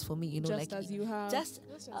opened doors for me, you know. Just like as you have.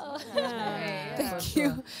 Thank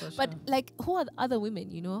you. But like, who are the other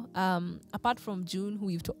women, you know, apart from June, who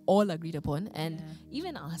we've all agreed upon, and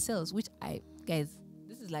even ourselves, which guys,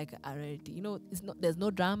 this is like a rarity, you know. There's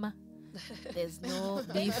no drama, there's no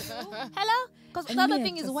beef. Hello? Because the other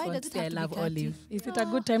thing is, why does it have to be Olive? Is it a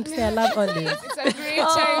good time to say I love Olive? It's a great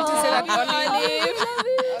time to say that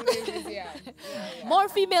Olive. More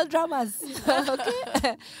female dramas.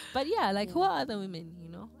 Okay. But like, who are other women, you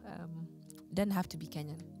know? Doesn't have to be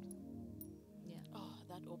Kenyan.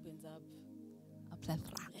 That opens up A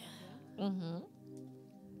plethora.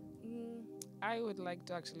 I would like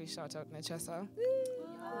to actually shout out Nechesa.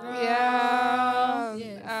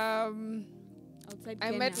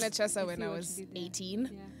 I met Nechesa when I was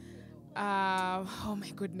 18. Oh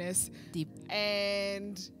my goodness. Deep.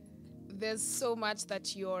 And there's so much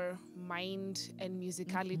that your mind and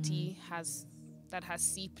musicality has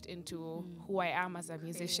seeped into who I am as a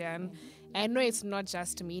musician. I know it's not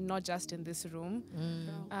just me, not just in this room.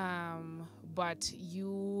 But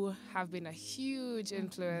you have been a huge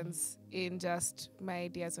influence in just my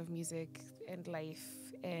ideas of music and life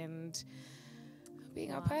and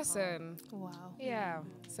being a person. Wow. Yeah.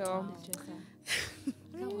 So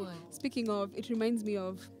Speaking of, it reminds me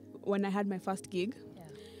of when I had my first gig.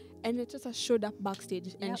 And it just showed up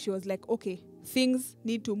backstage and she was like, okay, things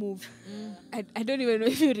need to move. I don't even know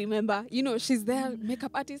if you remember. You know, she's there,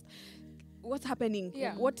 makeup artist. What's happening?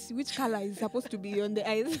 Yeah. Which color is supposed to be on the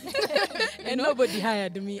eyes? And nobody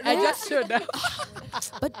hired me. I just showed up.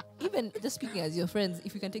 But even just speaking as your friends,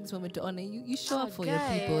 if you can take this moment to honor you show up for your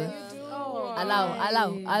people.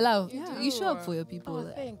 Allow. You show up for your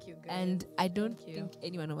people. Thank you, guys. And I don't think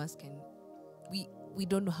any one of us can. We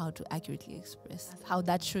don't know how to accurately express how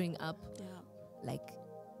that showing up, like,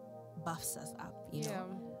 buffs us up. You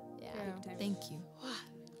know. Yeah. Thank you.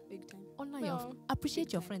 Big time. Honor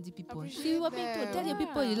appreciate your friends, people. See what people tell your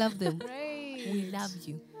people you love them. right. We love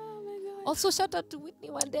you. Also, shout out to Whitney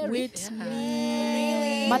Wanderi.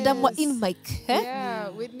 Really? Madam wa in mic. Yeah,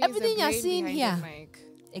 Whitney Everything is the you're brain seeing behind here. the mic.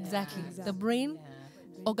 Exactly. The brain,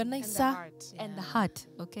 organizer, heart. and the heart.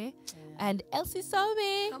 Okay? And Elsie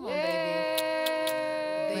Sobe. Come on, baby.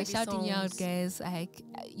 We're shouting you out, guys. Like,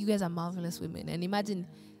 you guys are marvelous women. And imagine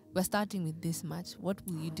we're starting with this much. What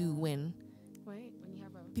will you do when you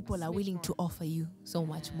have people are willing to offer you so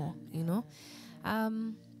much more, you know?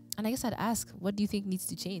 And I guess I'd ask, what do you think needs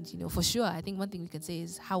to change? You know, for sure, I think one thing we can say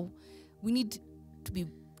is how we need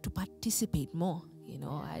to participate more, you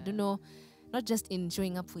know? I don't know, not just in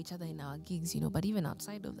showing up for each other in our gigs, you know, but even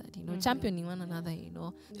outside of that, you know, championing one another, you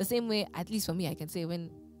know? The same way, at least for me, I can say when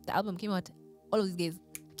the album came out, all of these guys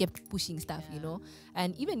kept pushing stuff, you know,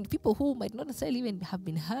 and even people who might not necessarily even have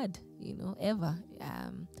been heard, you know, ever.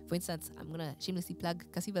 For instance, I'm gonna shamelessly plug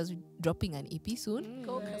Kasiva's dropping an EP soon,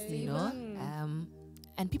 you know,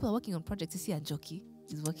 and people are working on projects this year. Njoki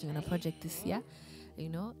is working on a project this year, you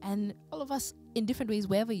know, and all of us in different ways,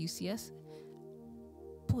 wherever you see us,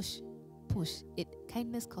 push. It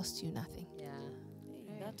kindness costs you nothing.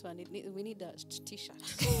 That one, we need a t-shirt.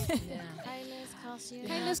 Kindness costs you.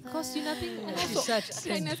 Kindness costs you nothing. And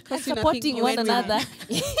Kindness and supporting one another.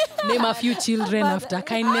 Name a few children after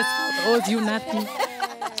kindness owes you nothing.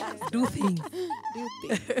 Do things.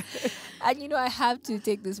 And you know, I have to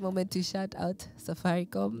take this moment to shout out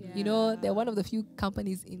Safaricom. You know, they're one of the few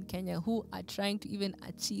companies in Kenya who are trying to even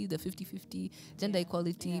achieve the 50-50 gender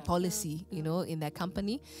equality policy, you know, in their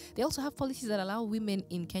company. They also have policies that allow women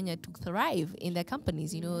in Kenya to thrive in their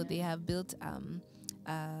companies. You know, they have built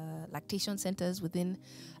lactation centers within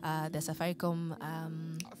their Safaricom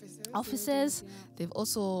offices. They've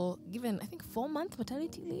also given, I think, 4-month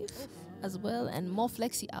maternity leave. as well, and more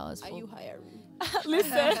flexi hours. Are you hiring?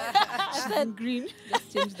 Listen, I said green.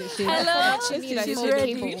 Let's change the shade. Hello, She's she's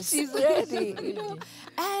ready. ready. She's ready. You know?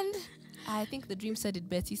 And I think the dream said it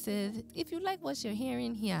best. He said, if you like what you're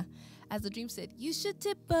hearing here, as the dream said, you should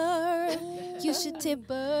tip her. You should tip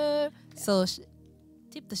her. So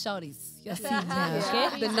tip the shorties. You're seeing now,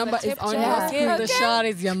 okay? The number is on your your screen. Give the shot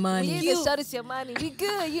is your money. Give the shorties your money. We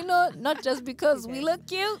good, you know, not just because we look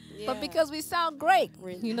cute, but because we sound great,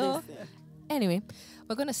 you know? Anyway,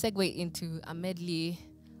 we're going to segue into a medley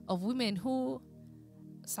of women who,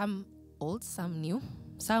 some old, some new,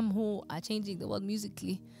 some who are changing the world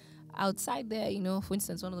musically. Outside there, you know, for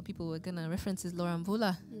instance, one of the people we're going to reference is Laura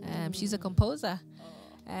Mvula. She's a composer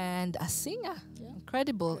and a singer.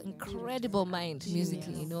 Incredible mind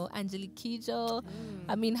musically, you know. Angelique, Kidjo.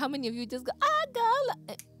 I mean, how many of you just go,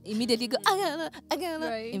 Agolo? Immediately go, Agolo.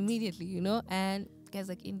 Right. Immediately, you know. And guys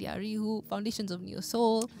like Arie, who Foundations of Neo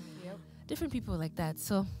Soul. Different people like that.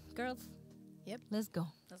 So, girls, let's go.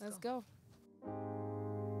 Let's go.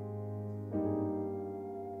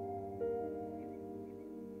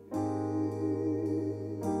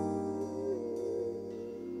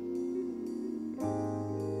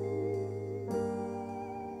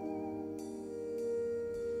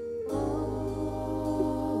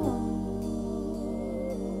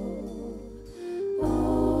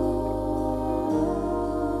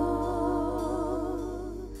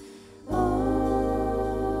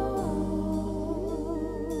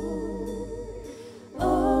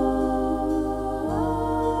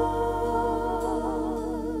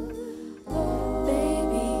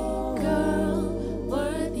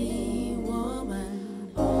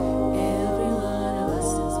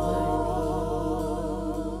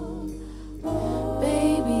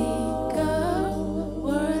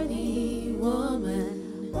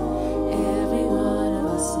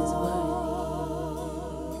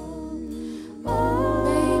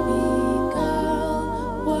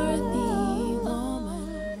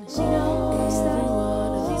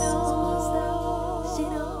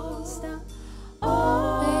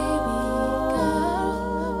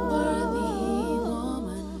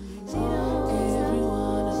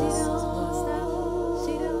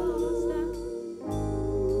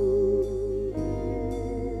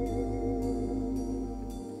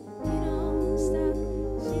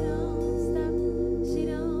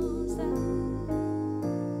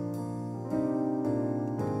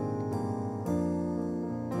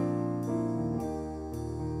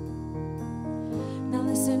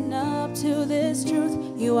 To this truth,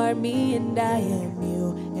 you are me and I am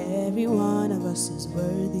you. Every one of us is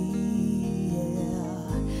worthy.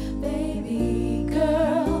 Yeah. Baby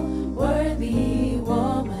girl, worthy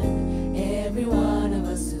woman. Every one of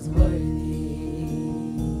us is worthy.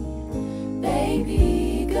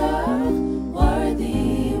 Baby girl,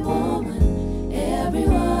 worthy woman. Every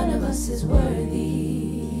one of us is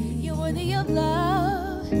worthy. You're worthy of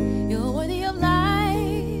love. You're worthy of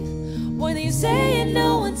life. Worthy of saying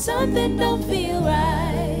no when something don't feel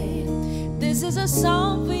right. This is a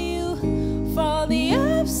song for you, for all the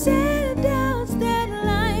ups and downs that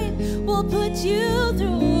life will put you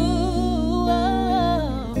through.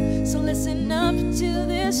 So listen up to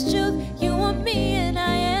this truth. You are me and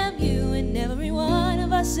I am you, and every one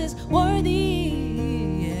of us is worthy.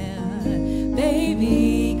 Yeah.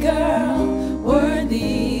 Baby girl,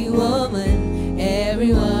 worthy woman.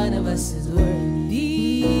 Every one of us is worthy.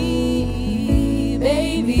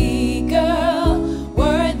 Baby girl,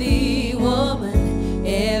 worthy woman.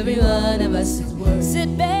 Every one of us is worthy.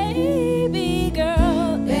 Said baby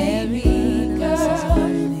girl, baby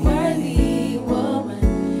girl, worthy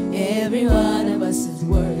woman. Every one of us is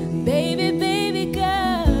worthy. Baby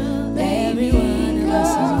girl, every one of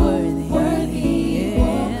us is worthy.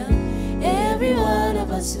 Yeah. Every one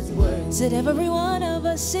of us is worthy. Said every one of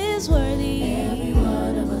us is worthy. Every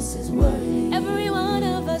one of us is worthy. Every one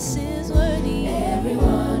of us is worthy. Every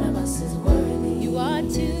one of us is worthy. You are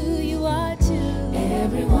too, you are too.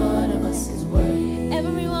 Every one of us is worthy.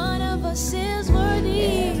 Every one of us is worthy.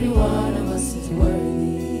 Every one of us is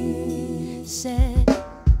worthy. Said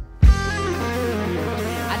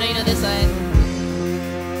I know you know this one.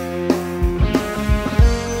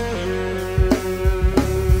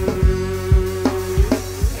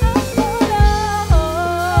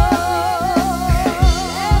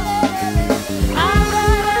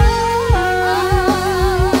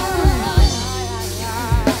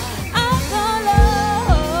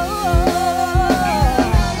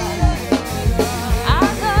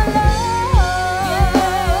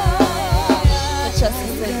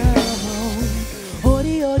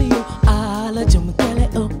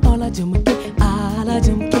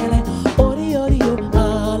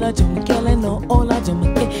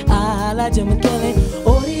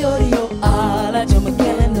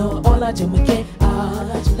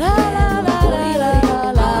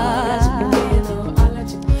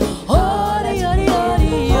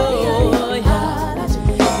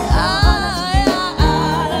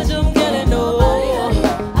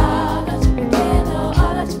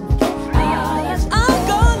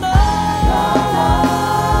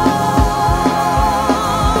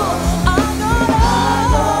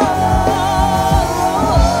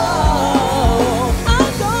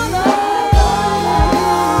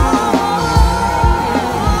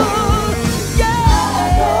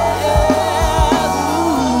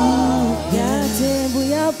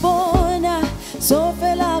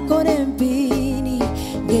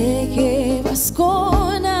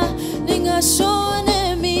 baskona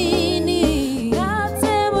lingashone mini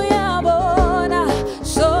Yatemu yabona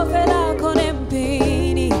Sofela kone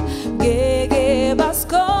mpini Gege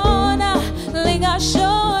baskona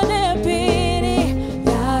lingashone mpini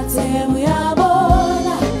Yatemu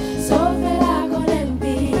yabona Sofela kone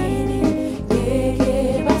mpini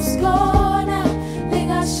Gege baskona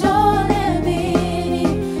lingashone mpini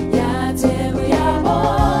Yatemu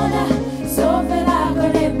yabona Sofela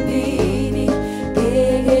kone mpini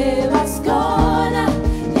Gege baskona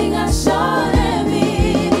lingashone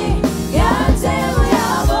mpini Yatemu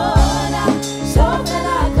yabona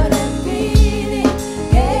Sofela kone mpini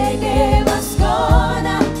Gege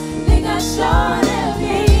baskona lingashone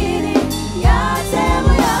mpini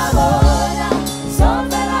Yatemu yabona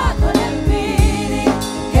Sofela kone mpini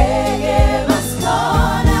Gege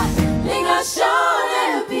baskona lingashone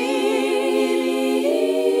mpini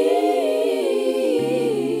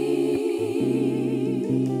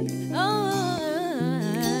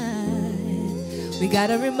We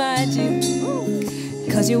gotta remind you,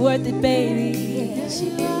 'cause you're worth it, baby.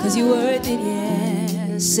 'Cause you're worth it,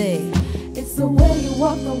 yeah. Say, it's the way you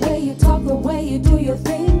walk, the way you talk, the way you do your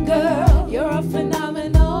thing, girl. You're a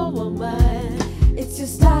phenomenal woman. It's your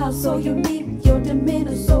style, so unique, your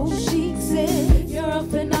demeanor so chic. Say, you're a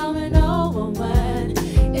phenomenal woman.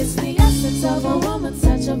 It's the essence of a woman,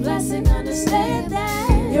 such a blessing. Understand that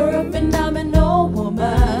you're a phenomenal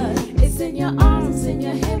woman. It's in your arms, in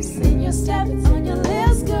your hips, in your step, it's on your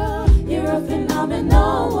lips, girl. You're a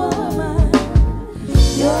phenomenal woman.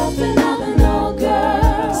 You're a phenomenal girl.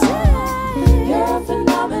 You're a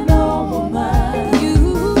phenomenal woman.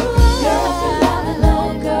 You're a phenomenal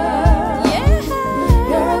girl. Yeah.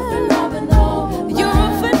 You're a phenomenal woman. You're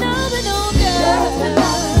a phenomenal girl. You're a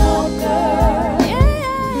phenomenal girl. Yeah.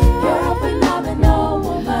 You're a phenomenal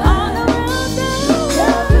woman. All around the world.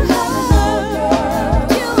 You're a phenomenal girl.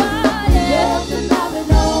 You are. You're a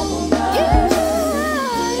phenomenal woman.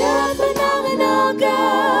 You're a phenomenal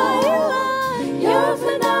girl. You are. You're a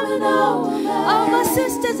phenomenal woman. All my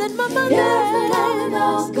sisters and my mother. You're a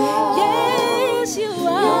phenomenal girl. Yes, you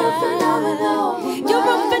are. You're a phenomenal woman. You're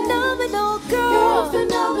a phenomenal girl. You're a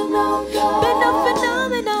phenomenal girl. Been a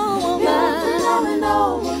phenomenal woman. You're a phenomenal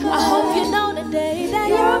woman. I hope you know today that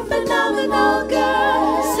you're a phenomenal girl.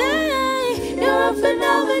 Say, you're a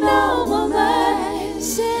phenomenal woman.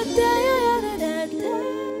 Say, da, da, da, da.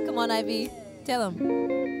 Come on, Ivy. Tell them.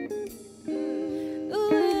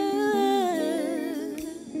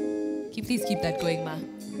 Please keep that going, ma.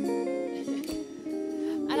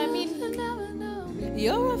 And I mean,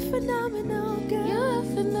 you're a phenomenal girl. You're a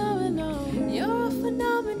phenomenal. You're a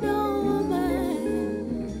phenomenal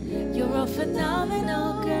woman. You're a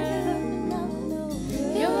phenomenal girl.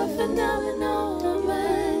 You're a phenomenal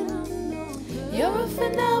woman. You're a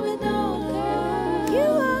phenomenal girl. You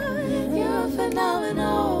are. You're a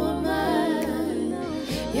phenomenal woman.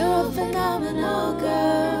 You're a phenomenal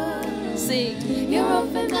girl. Sing. You're a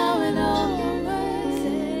phenomenal woman.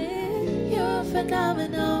 You're a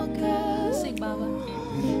phenomenal girl. Sing, Baba.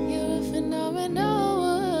 You're a phenomenal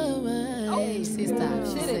woman. Oh, sister,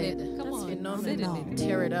 Sit in it. Come that's on. phenomenal. Sit in it.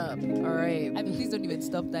 Tear it up. All right. I mean, please don't even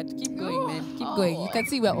stop that. Keep going, man. Keep going. You can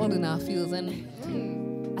see we're all in our fields, and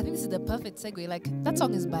I think this is the perfect segue. Like, that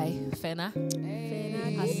song is by Fena.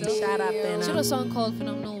 Shout out, Fena. She wrote a song called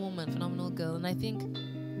Phenomenal Woman, Phenomenal Girl, and I think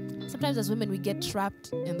sometimes as women we get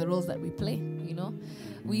trapped in the roles that we play, you know.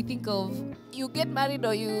 We think of, you get married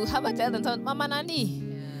or you have a child and someone, Mama Nani,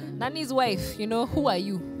 Nani's wife, you know, who are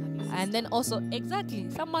you? And then also, exactly,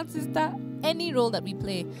 someone's sister, any role that we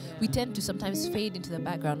play, we tend to sometimes fade into the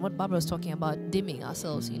background. What Barbara was talking about, dimming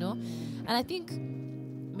ourselves, you know. And I think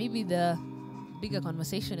maybe the bigger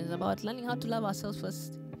conversation is about learning how to love ourselves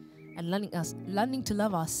first and learning to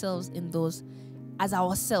love ourselves in those, as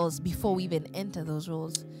ourselves before we even enter those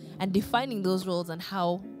roles, and defining those roles and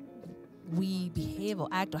how we behave or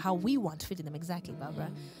act or how we want to fit in them. Exactly,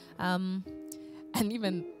 Barbara. And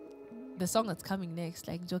even the song that's coming next,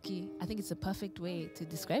 like Njoki, I think it's a perfect way to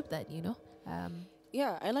describe that, you know.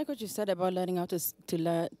 Yeah, I like what you said about learning how to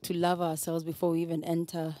love ourselves before we even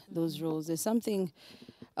enter those roles. There's something,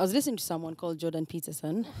 I was listening to someone called Jordan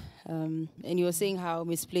Peterson, and he was saying how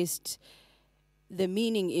misplaced the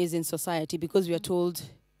meaning is in society, because we are told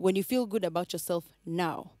when you feel good about yourself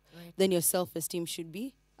now, then your self-esteem should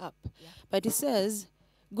be up. Yeah. But he says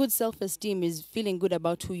good self-esteem is feeling good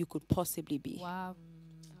about who you could possibly be. Wow.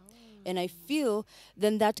 And I feel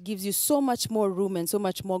then that gives you so much more room and so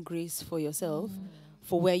much more grace for yourself,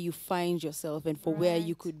 for where you find yourself and for where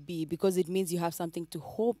you could be, because it means you have something to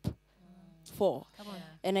hope for. Come on.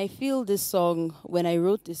 And I feel this song, when I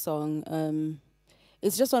wrote this song,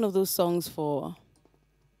 it's just one of those songs for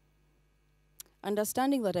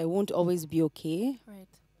understanding that I won't always be okay, Right.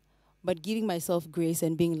 but giving myself grace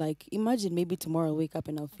and being like, imagine maybe tomorrow I'll wake up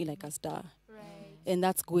and I'll feel like a star. And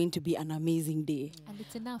that's going to be an amazing day. And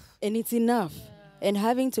it's enough. And it's enough. And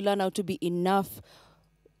having to learn how to be enough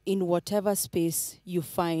in whatever space you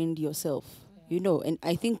find yourself, you know. And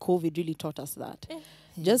I think COVID really taught us that.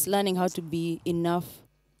 Just learning how to be enough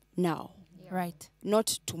now. Right.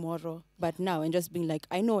 Not tomorrow, but now. And just being like,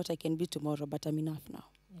 I know what I can be tomorrow, but I'm enough now.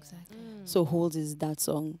 Exactly. So Holds is that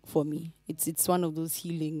song for me. It's one of those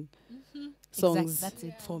healing songs That's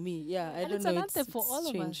it. for me. Yeah, I And don't it's know. an anthem for all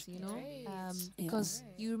strange. of us, you know, because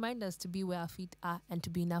you remind us to be where our feet are and to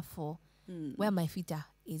be enough for where my feet are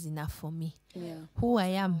is enough for me. Yeah, Who I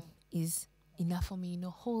am is enough for me, you know,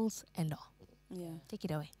 holes and all. yeah. Take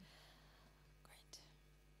it away.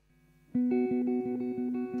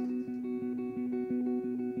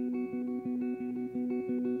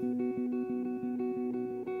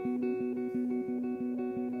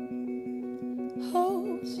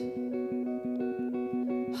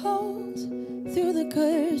 Hold through the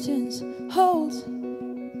curtains, hold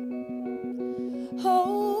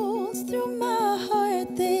through my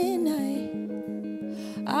heart, then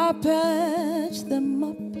I patch them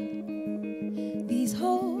up. These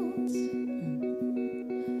holds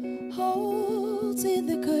in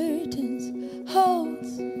the curtains,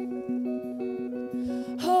 holds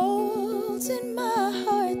in my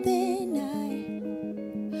heart, then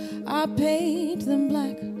I paint them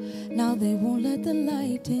black. Now they won't let the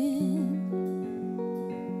light in.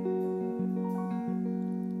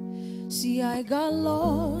 See, I got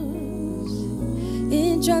lost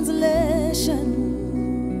in translation.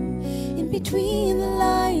 In between the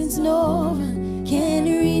lines, no one can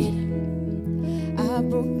read it. I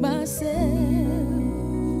broke myself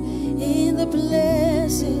in the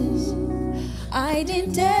places I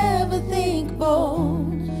didn't ever think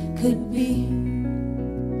born could be.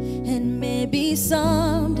 And maybe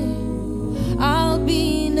someday I'll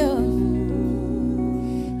be enough,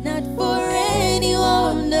 not for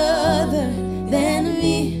anyone other than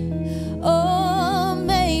me. Oh,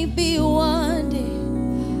 maybe one day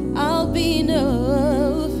I'll be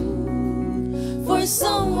enough for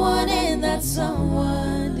someone, and that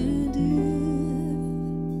someone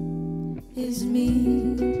is me.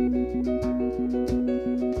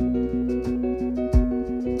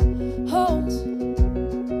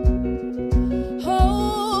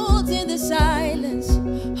 Silence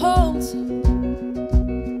holds in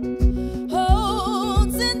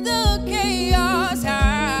the chaos.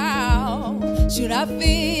 How should I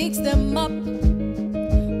fix them up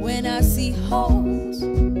when I see holes?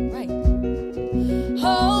 Right,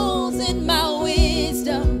 holes in my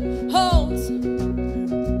wisdom, holes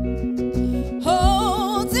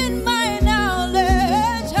in my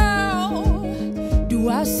knowledge. How do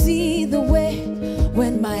I see the way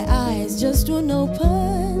when my eyes just won't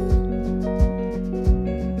open?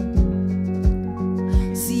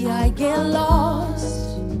 I get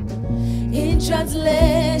lost in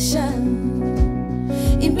translation.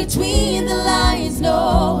 In between the lines,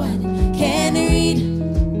 no one can read.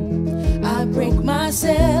 I break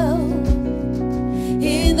myself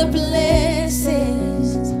in the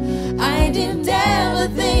places I didn't ever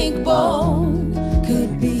think born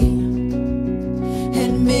could be.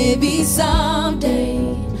 And maybe someday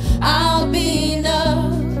I'll be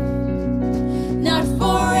enough, not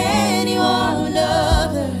for anyone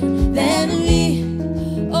other than me.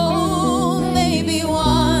 Oh, maybe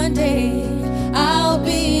one day I'll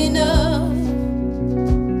be enough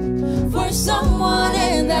for someone,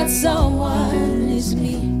 and that someone is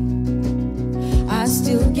me. I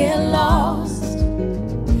still get lost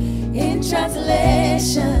in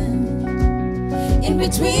translation. In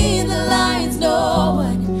between the lines, no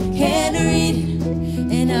one can read,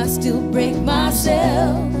 and I still break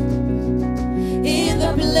myself in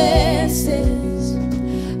the places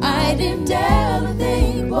I didn't ever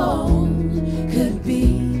think one could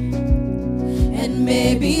be. And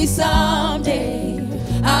maybe someday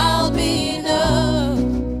I'll be enough,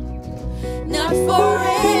 not for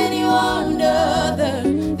anyone other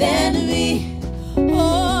than me.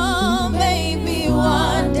 Oh, maybe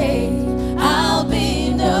one day I'll be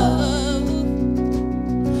enough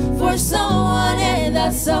for someone, and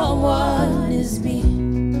that someone is me.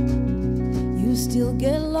 You still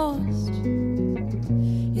get lost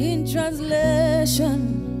in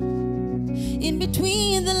translation. In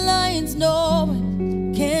between the lines, no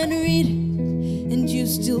one can read, and you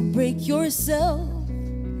still break yourself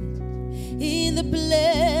in the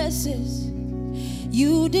places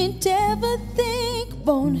you didn't ever think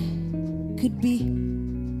born could be.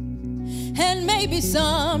 And maybe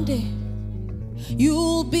someday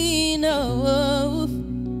you'll be enough,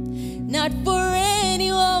 not for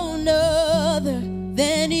anyone other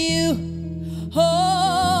than you.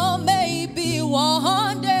 Oh, maybe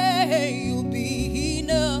one day you'll be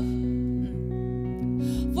enough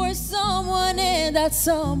for someone, and that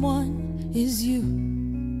someone is you.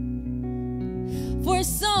 For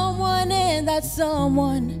someone, and that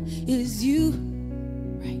someone is you.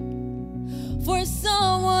 Right. For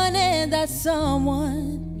someone, and that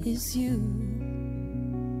someone is you.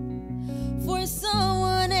 For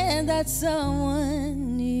someone, and that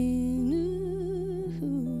someone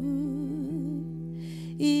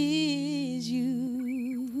is you.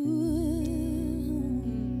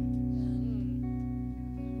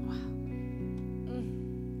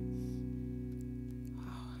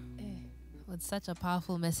 It's such a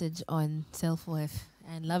powerful message on self-worth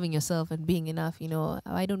and loving yourself and being enough. You know,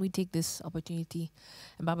 why don't we take this opportunity,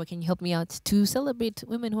 and Baba, can you help me out, to celebrate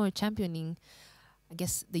women who are championing, I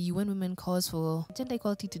guess, the UN Women cause for gender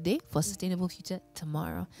equality today, for sustainable future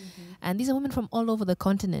tomorrow. And these are women from all over the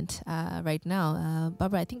continent right now.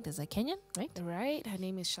 Barbara, I think there's a Kenyan, right? Right. Her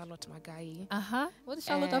name is Charlotte Magai. What is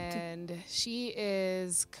Charlotte up to? And she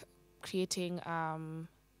is creating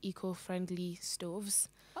eco-friendly stoves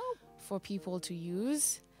for people to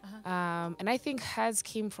use. And I think hers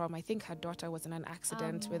came from, I think her daughter was in an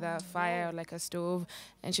accident with a fire, like a stove,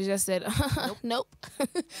 and she just said, nope.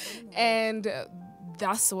 And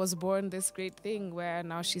thus was born this great thing where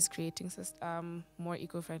now she's creating more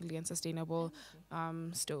eco-friendly and sustainable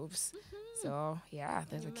stoves. So yeah,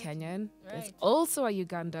 there's a Kenyan. There's also a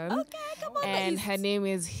Ugandan. And her name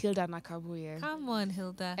is Hilda Nakabuye. Come on,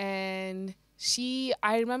 Hilda. And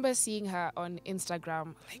I remember seeing her on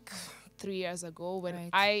Instagram like 3 years ago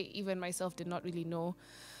when I even myself did not really know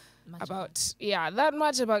that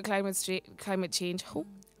much about climate change.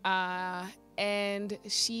 And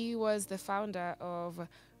she was the founder of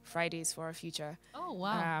Fridays for Our Future. Oh,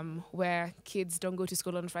 wow. Where kids don't go to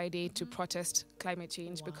school on Friday to protest climate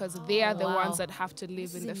change because they are the ones that have to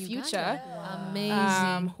live in the future.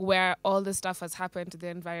 Amazing. Where all this stuff has happened to the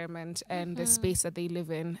environment and the space that they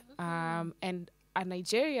live in. And a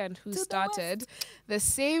Nigerian who started the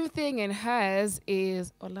same thing in hers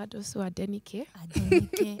is Oladosu Adenike.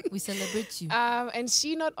 We celebrate you. And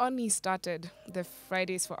she not only started the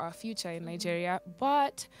Fridays for Our Future in Nigeria,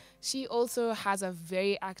 but she also has a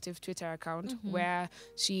very active Twitter account where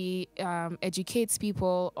she educates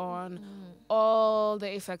people on all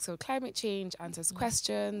the effects of climate change, answers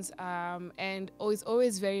questions, and is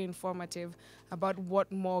always very informative about what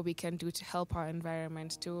more we can do to help our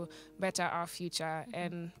environment, to better our future.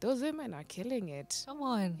 And those women are killing it. Come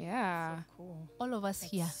on. Yeah. So cool. All of us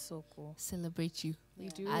That's here so cool. celebrate you. We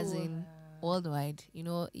do. As in worldwide. You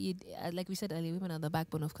know, like we said earlier, women are the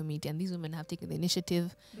backbone of community, and these women have taken the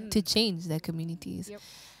initiative to change their communities. Yep.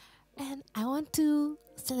 And I want to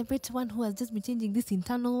celebrate one who has just been changing this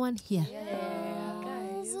internal one here.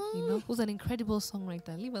 You know, who's an incredible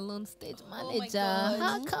songwriter, leave alone stage manager.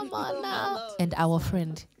 Come on now. And our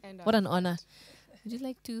friend. What an honor. Would you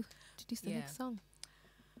like to introduce the next song?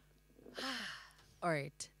 All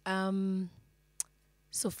right.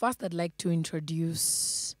 So first I'd like to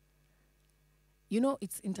introduce, you know,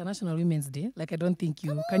 it's International Women's Day. Like, I don't think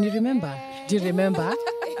you, can you remember? Do you remember?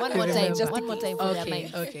 One more time. One more time for their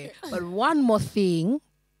mind. Okay. But one more thing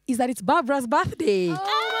is that it's Barbara's birthday. Oh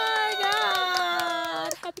my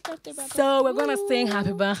God. Happy birthday, Barbara. So we're going to sing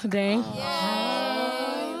happy birthday.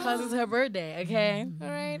 Because it's her birthday, okay? All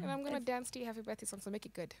right, and I'm going to dance to your happy birthday song, so make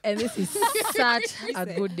it good. And this is such a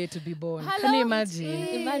good day to be born. Can you imagine?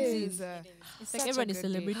 Imagine. It's like everyone is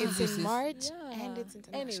celebrating. It's in March and it's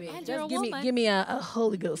international. Anyway, just give me a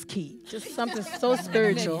Holy Ghost key. Just something so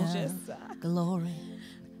spiritual. Glory.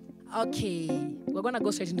 Okay, we're gonna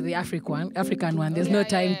go straight into the African one. There's no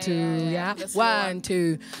time to 1,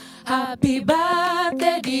 2. Happy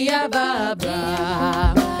birthday, dear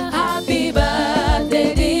Barbara. Happy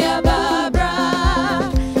birthday, dear Barbara.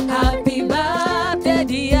 Happy birthday,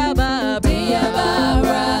 dear Barbara.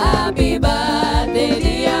 Happy birthday,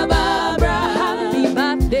 dear Barbara. Happy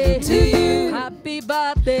birthday to you. Happy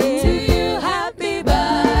birthday to you. Happy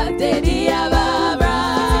birthday, dear Barbara.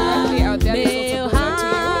 May you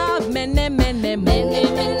have many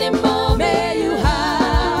more. May you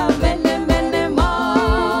have many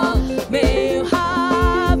more. May you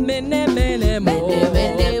have many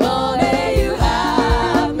more.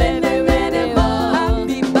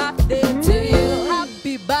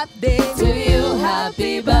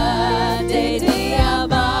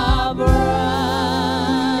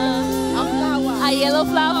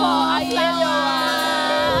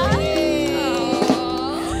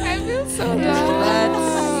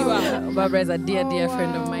 Barbara is a dear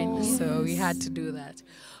friend of mine, so we had to do that.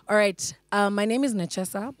 All right, my name is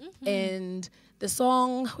Nechesa, and the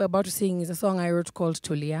song we're about to sing is a song I wrote called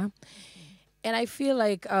Tulia. And I feel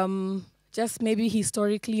like just maybe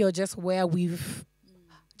historically or just where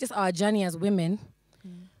just our journey as women,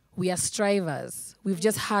 we are strivers. We've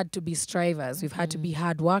just had to be strivers. We've had to be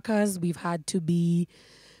hard workers. We've had to be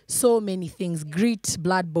so many things, grit,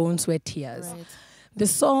 blood, bone, sweat, tears. Right. The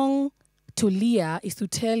song Tulia is to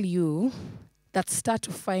tell you that start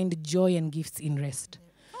to find joy and gifts in rest.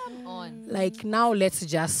 Come on. Like now let's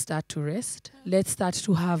just start to rest. Let's start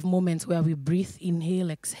to have moments where we breathe,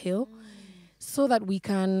 inhale, exhale, so that we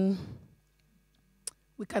can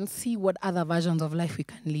see what other versions of life we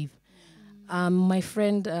can live. My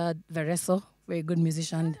friend Vereso, very good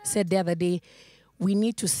musician, said the other day, we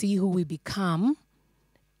need to see who we become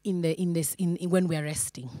when we're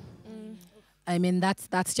resting. I mean,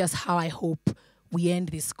 that's just how I hope we end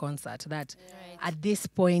this concert. That at this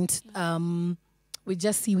point, we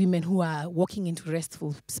just see women who are walking into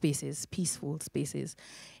restful spaces, peaceful spaces,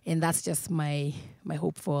 and that's just my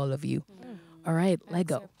hope for all of you. All right, let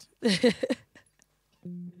go.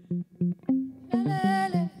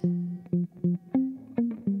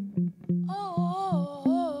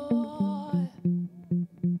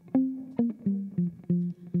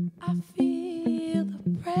 I feel the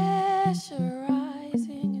pressure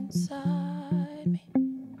rising inside me.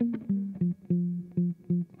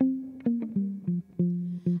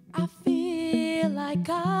 I feel like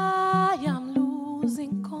I am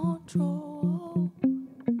losing control.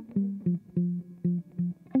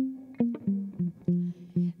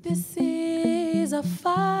 This is a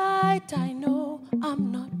fight I know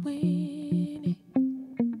I'm not winning.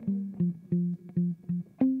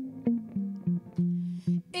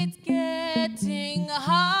 It's getting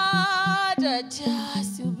harder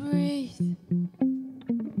just to breathe.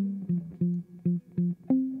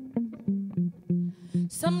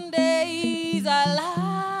 Some days I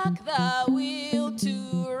lack the will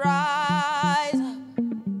to rise up.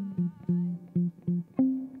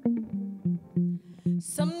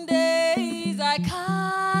 Some days I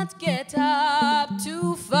can't get up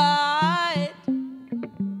to fight.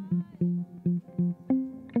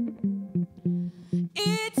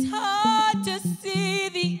 It's hard to see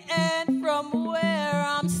the end from where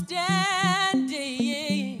I'm standing.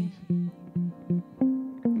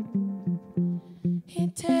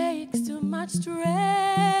 It takes too much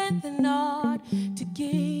strength and not to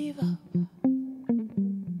give up.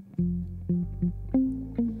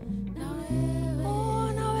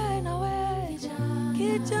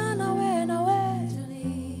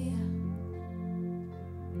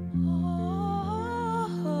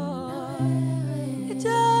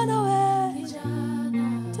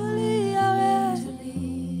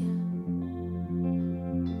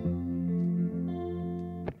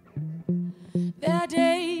 There are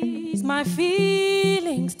days my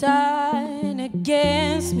feelings turn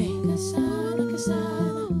against me.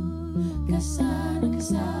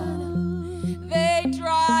 They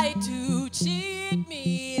try to cheat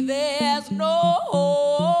me, there's no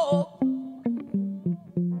hope.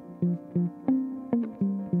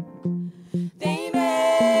 They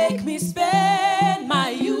make me spend my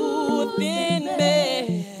youth in bed.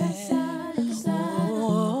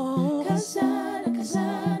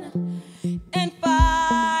 And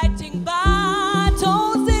fighting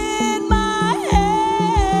battles in my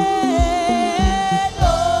head.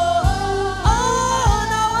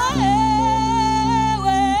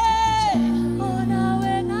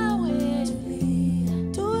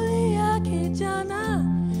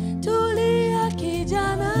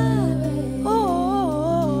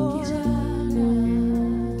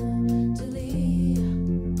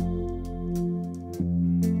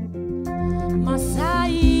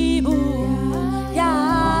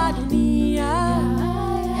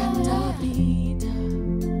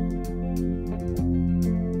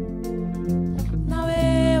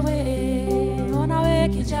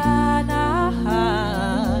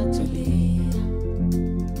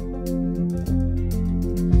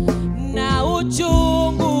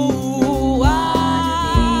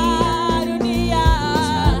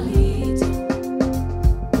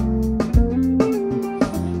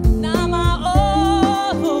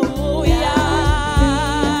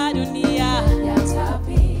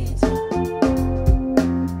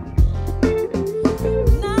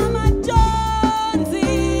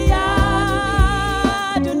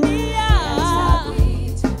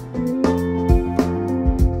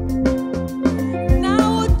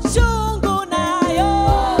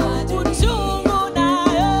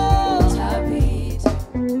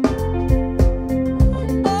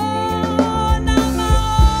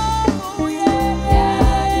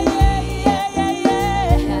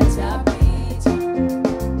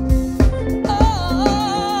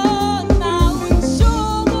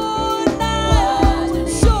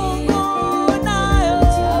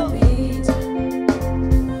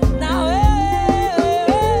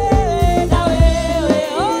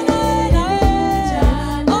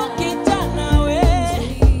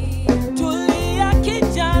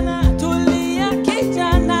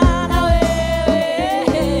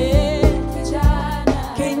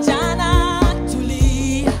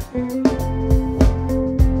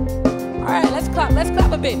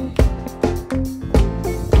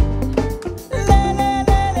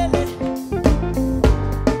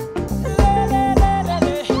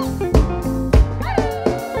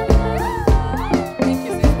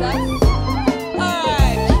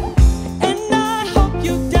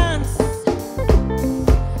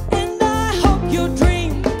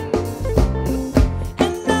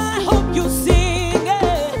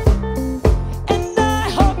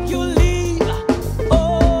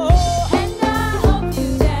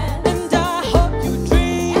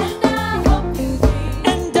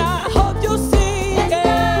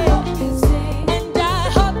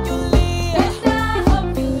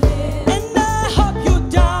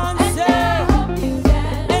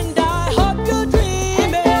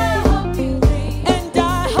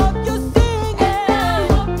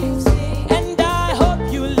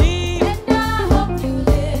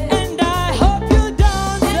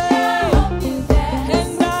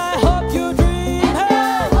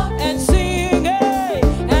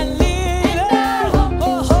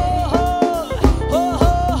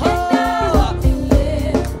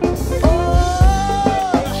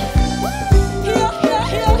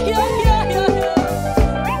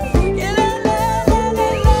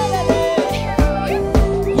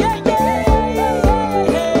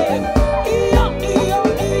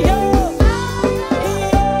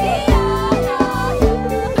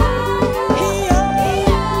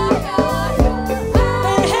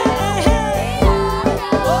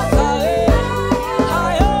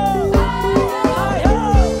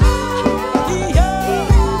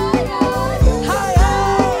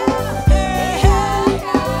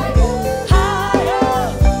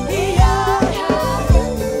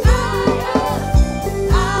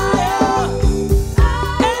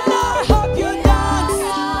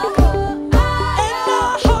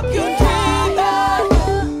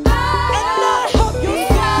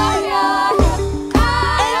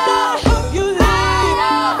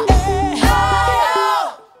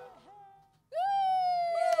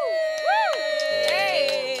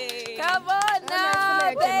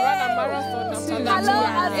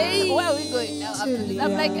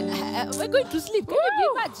 We're going to sleep. Can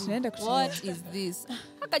you imagine? Tunaenda kucheza. What is this?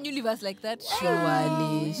 How can you leave us like that?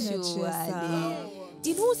 Surely.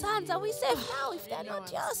 In whose hands are we safe now if they're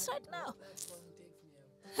not yours right now?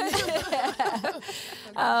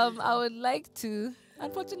 I would like to.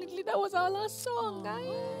 Unfortunately, that was our last song,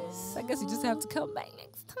 guys. I guess you just have to come back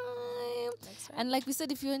next time. And like we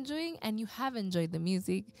said, if you're enjoying and you have enjoyed the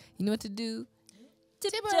music, you know what to do.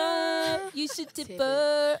 Tipper. You should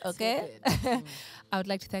tipper. Okay. I would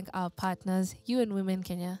like to thank our partners, UN Women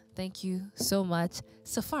Kenya. Thank you so much.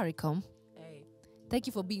 Safaricom. Thank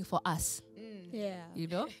you for being for us. Yeah. You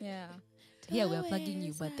know? Yeah. Here we are plugging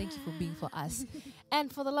you, but thank you for being for us.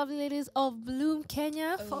 And for the lovely ladies of Bloom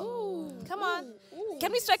Kenya. Come on.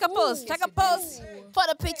 Can we strike a pose? Strike a pose for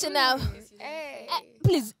the picture now.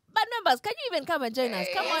 Please, band members, can you even come and join us?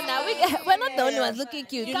 Come on now. We're not the only ones looking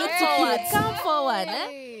cute. Come forward. Come forward.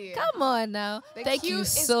 Come on now. Thank you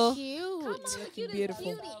so.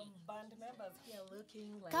 Beautiful.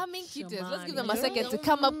 Coming cute. Let's give them a second to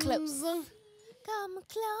come up close. Come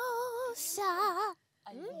closer.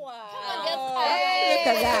 Wow. Look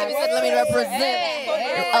at that. Let me represent.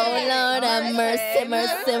 Oh Lord, have mercy,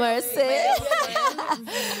 mercy, mercy.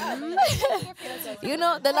 You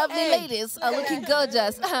know, the lovely ladies are looking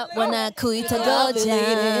gorgeous. Wanna kuita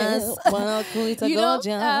gorgeous. Wanna kuita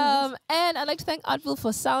gorgeous. And I'd like to thank Artville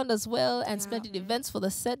for sound as well, and Splendid Events for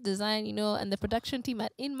the set design, you know, and the production team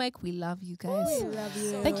at InMic. We love you guys.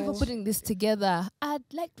 Thank you for putting this together. I'd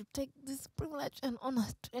like to take this privilege and honor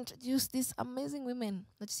to introduce these amazing women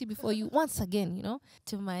that you see before you once again, you know.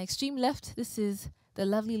 To my extreme left, this is the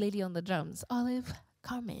lovely lady on the drums, Olive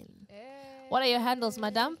Carmen. What are your handles,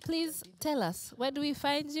 madam? Please tell us. Where do we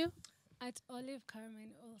find you? At Olive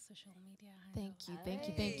Carmen, all social media. Thank you, thank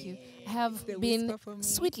you, thank you. I have been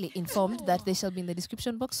sweetly informed that they shall be in the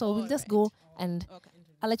description box, so we'll just go and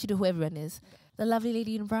I'll let you know who everyone is. The lovely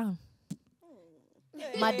lady in brown.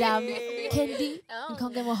 Madam Kendi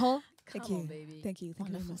Nkonge Mohol. Thank you. Thank you.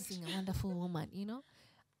 Wonderful singer, wonderful woman, you know.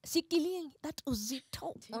 Sikilieng, that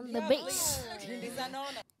uzito on the bass.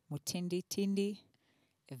 Mutindi Tindi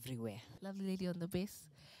everywhere. Lovely lady on the bass.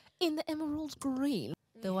 In the emerald green,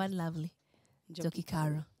 the one lovely Njoki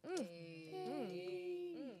Karu.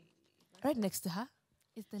 Right next to her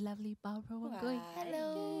is the lovely Barbara Wangui.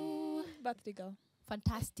 Hello. Birthday girl.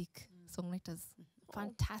 Fantastic songwriters.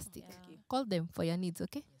 Fantastic. Call them for your needs,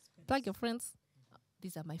 okay? Plug your friends.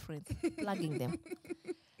 These are my friends. Plugging them.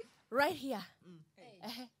 Right here.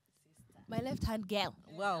 My left-hand girl.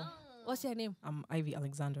 Wow. What's your name? I'm Ivy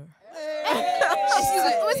Alexander.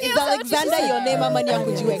 Is Alexander your name ama ni ya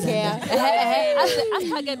kujiwekea? Ask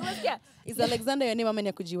her again. What's your? Is Alexander your name ama ni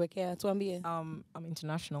ya kujiwekea? Tuambie. I'm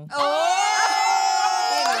international. We're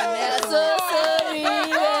so sorry.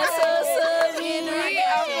 We're so sorry.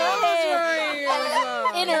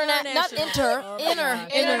 Internet, not international.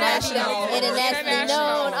 Internationally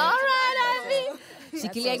known. All right, Ivy.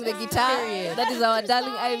 Shikiliang the guitar. That is our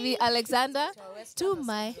darling Ivy Alexander. To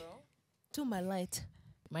my light.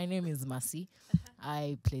 My name is Mercy.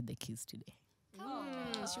 I played the keys today.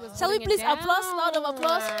 Shall we please applause, loud of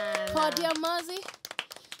applause for dear Mercy?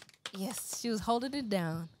 Yes, she was holding it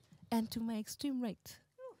down. And to my extreme right.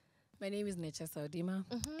 My name is Necha Saudima,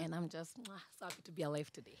 and I'm just so happy to be alive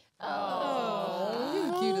today.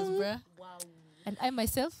 Oh, cutest, bruh. Wow. And I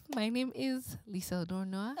myself, my name is Lisa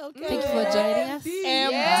Oduor-Noah. Thank you for joining us.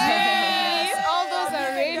 Yes. All those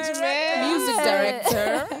arrangements. Music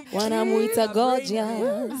director. Wanamuita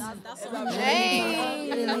gorgeous.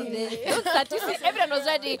 Everyone was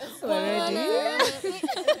ready.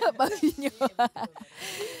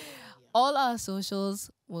 All our socials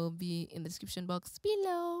will be in the description box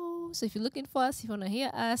below. So if you're looking for us, if you want to hear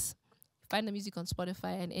us, find the music on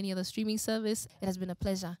Spotify and any other streaming service. It has been a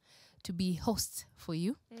pleasure to be host for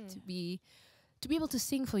you, to be able to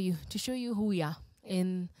sing for you, to show you who we are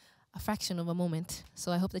in a fraction of a moment.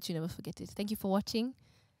 So I hope that you never forget it. Thank you for watching.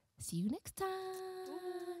 See you next time.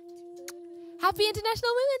 Happy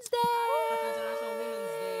International Women's Day!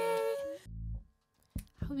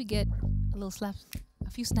 How we get a little slaps, a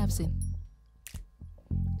few snaps in.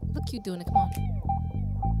 Look cute doing it. Come on.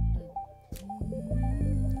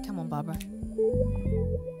 Come on, Barbara.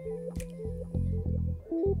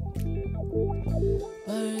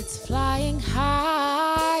 Birds flying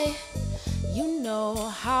high, you know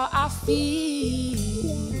how I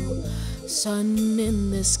feel. Sun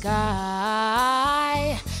in the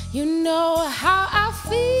sky, you know how I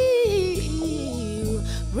feel.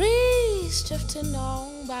 Breeze drifting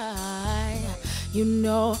on by, you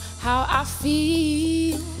know how I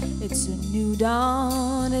feel. It's a new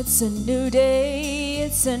dawn, it's a new day,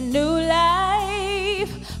 it's a new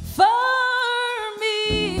life for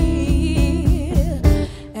me.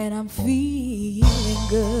 feeling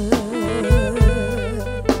good.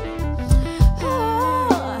 Oh,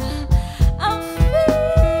 I'm feeling.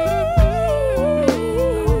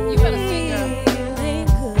 You better sing, girl.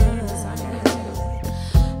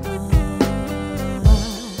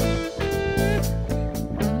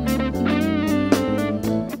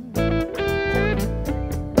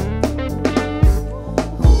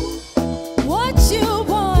 What you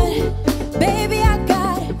want, baby, I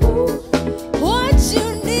got it. What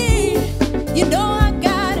you need, you know I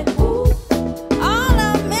got it. All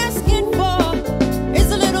I'm asking for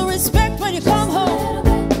is a little respect when you come home.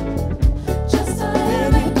 Just a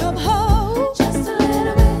little bit. Come home. Just a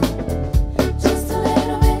little bit. Just a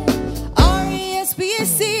little bit.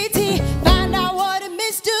 R-E-S-P-E-C-T. Find out what it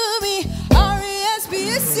means to me.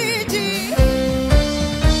 R-E-S-P-E-C-T.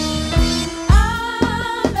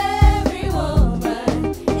 I'm every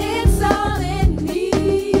woman. It's all in me.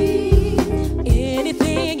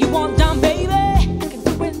 Anything you want done, baby, I can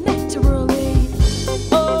do it naturally.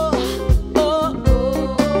 Oh, oh,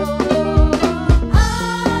 oh.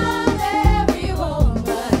 I'm every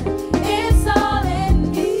woman. It's all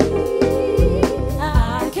in me.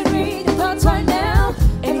 I can read your thoughts right now.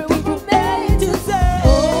 Everything you're ready to say.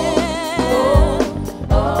 Oh,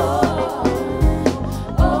 oh,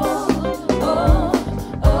 oh, oh,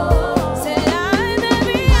 oh. Said I'm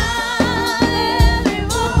every woman.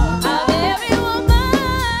 I'm every woman.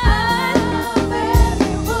 I'm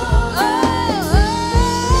every woman.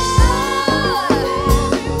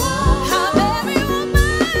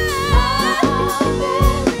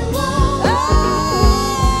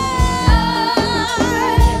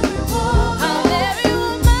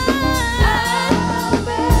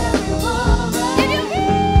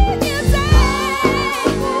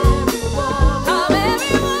 I'm every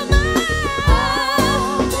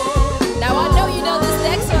Now I know you know this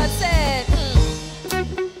next one said,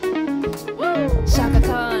 Shaka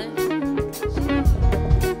Khan.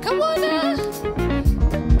 Come on now.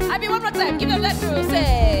 I mean, one more time. Give them that groove.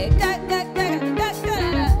 Say, da, da, da, da, da,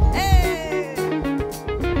 da. Hey.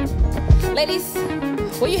 Ladies,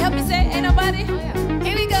 will you help me say, ain't nobody?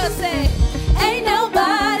 Here we go. Say, ain't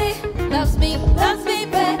nobody loves me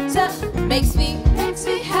better. Makes me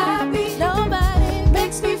happy. Nobody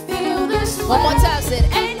makes me feel this way. One more time. Said,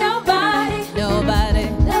 ain't nobody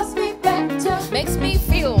loves me better. Makes me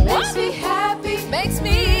feel what? Makes me happy.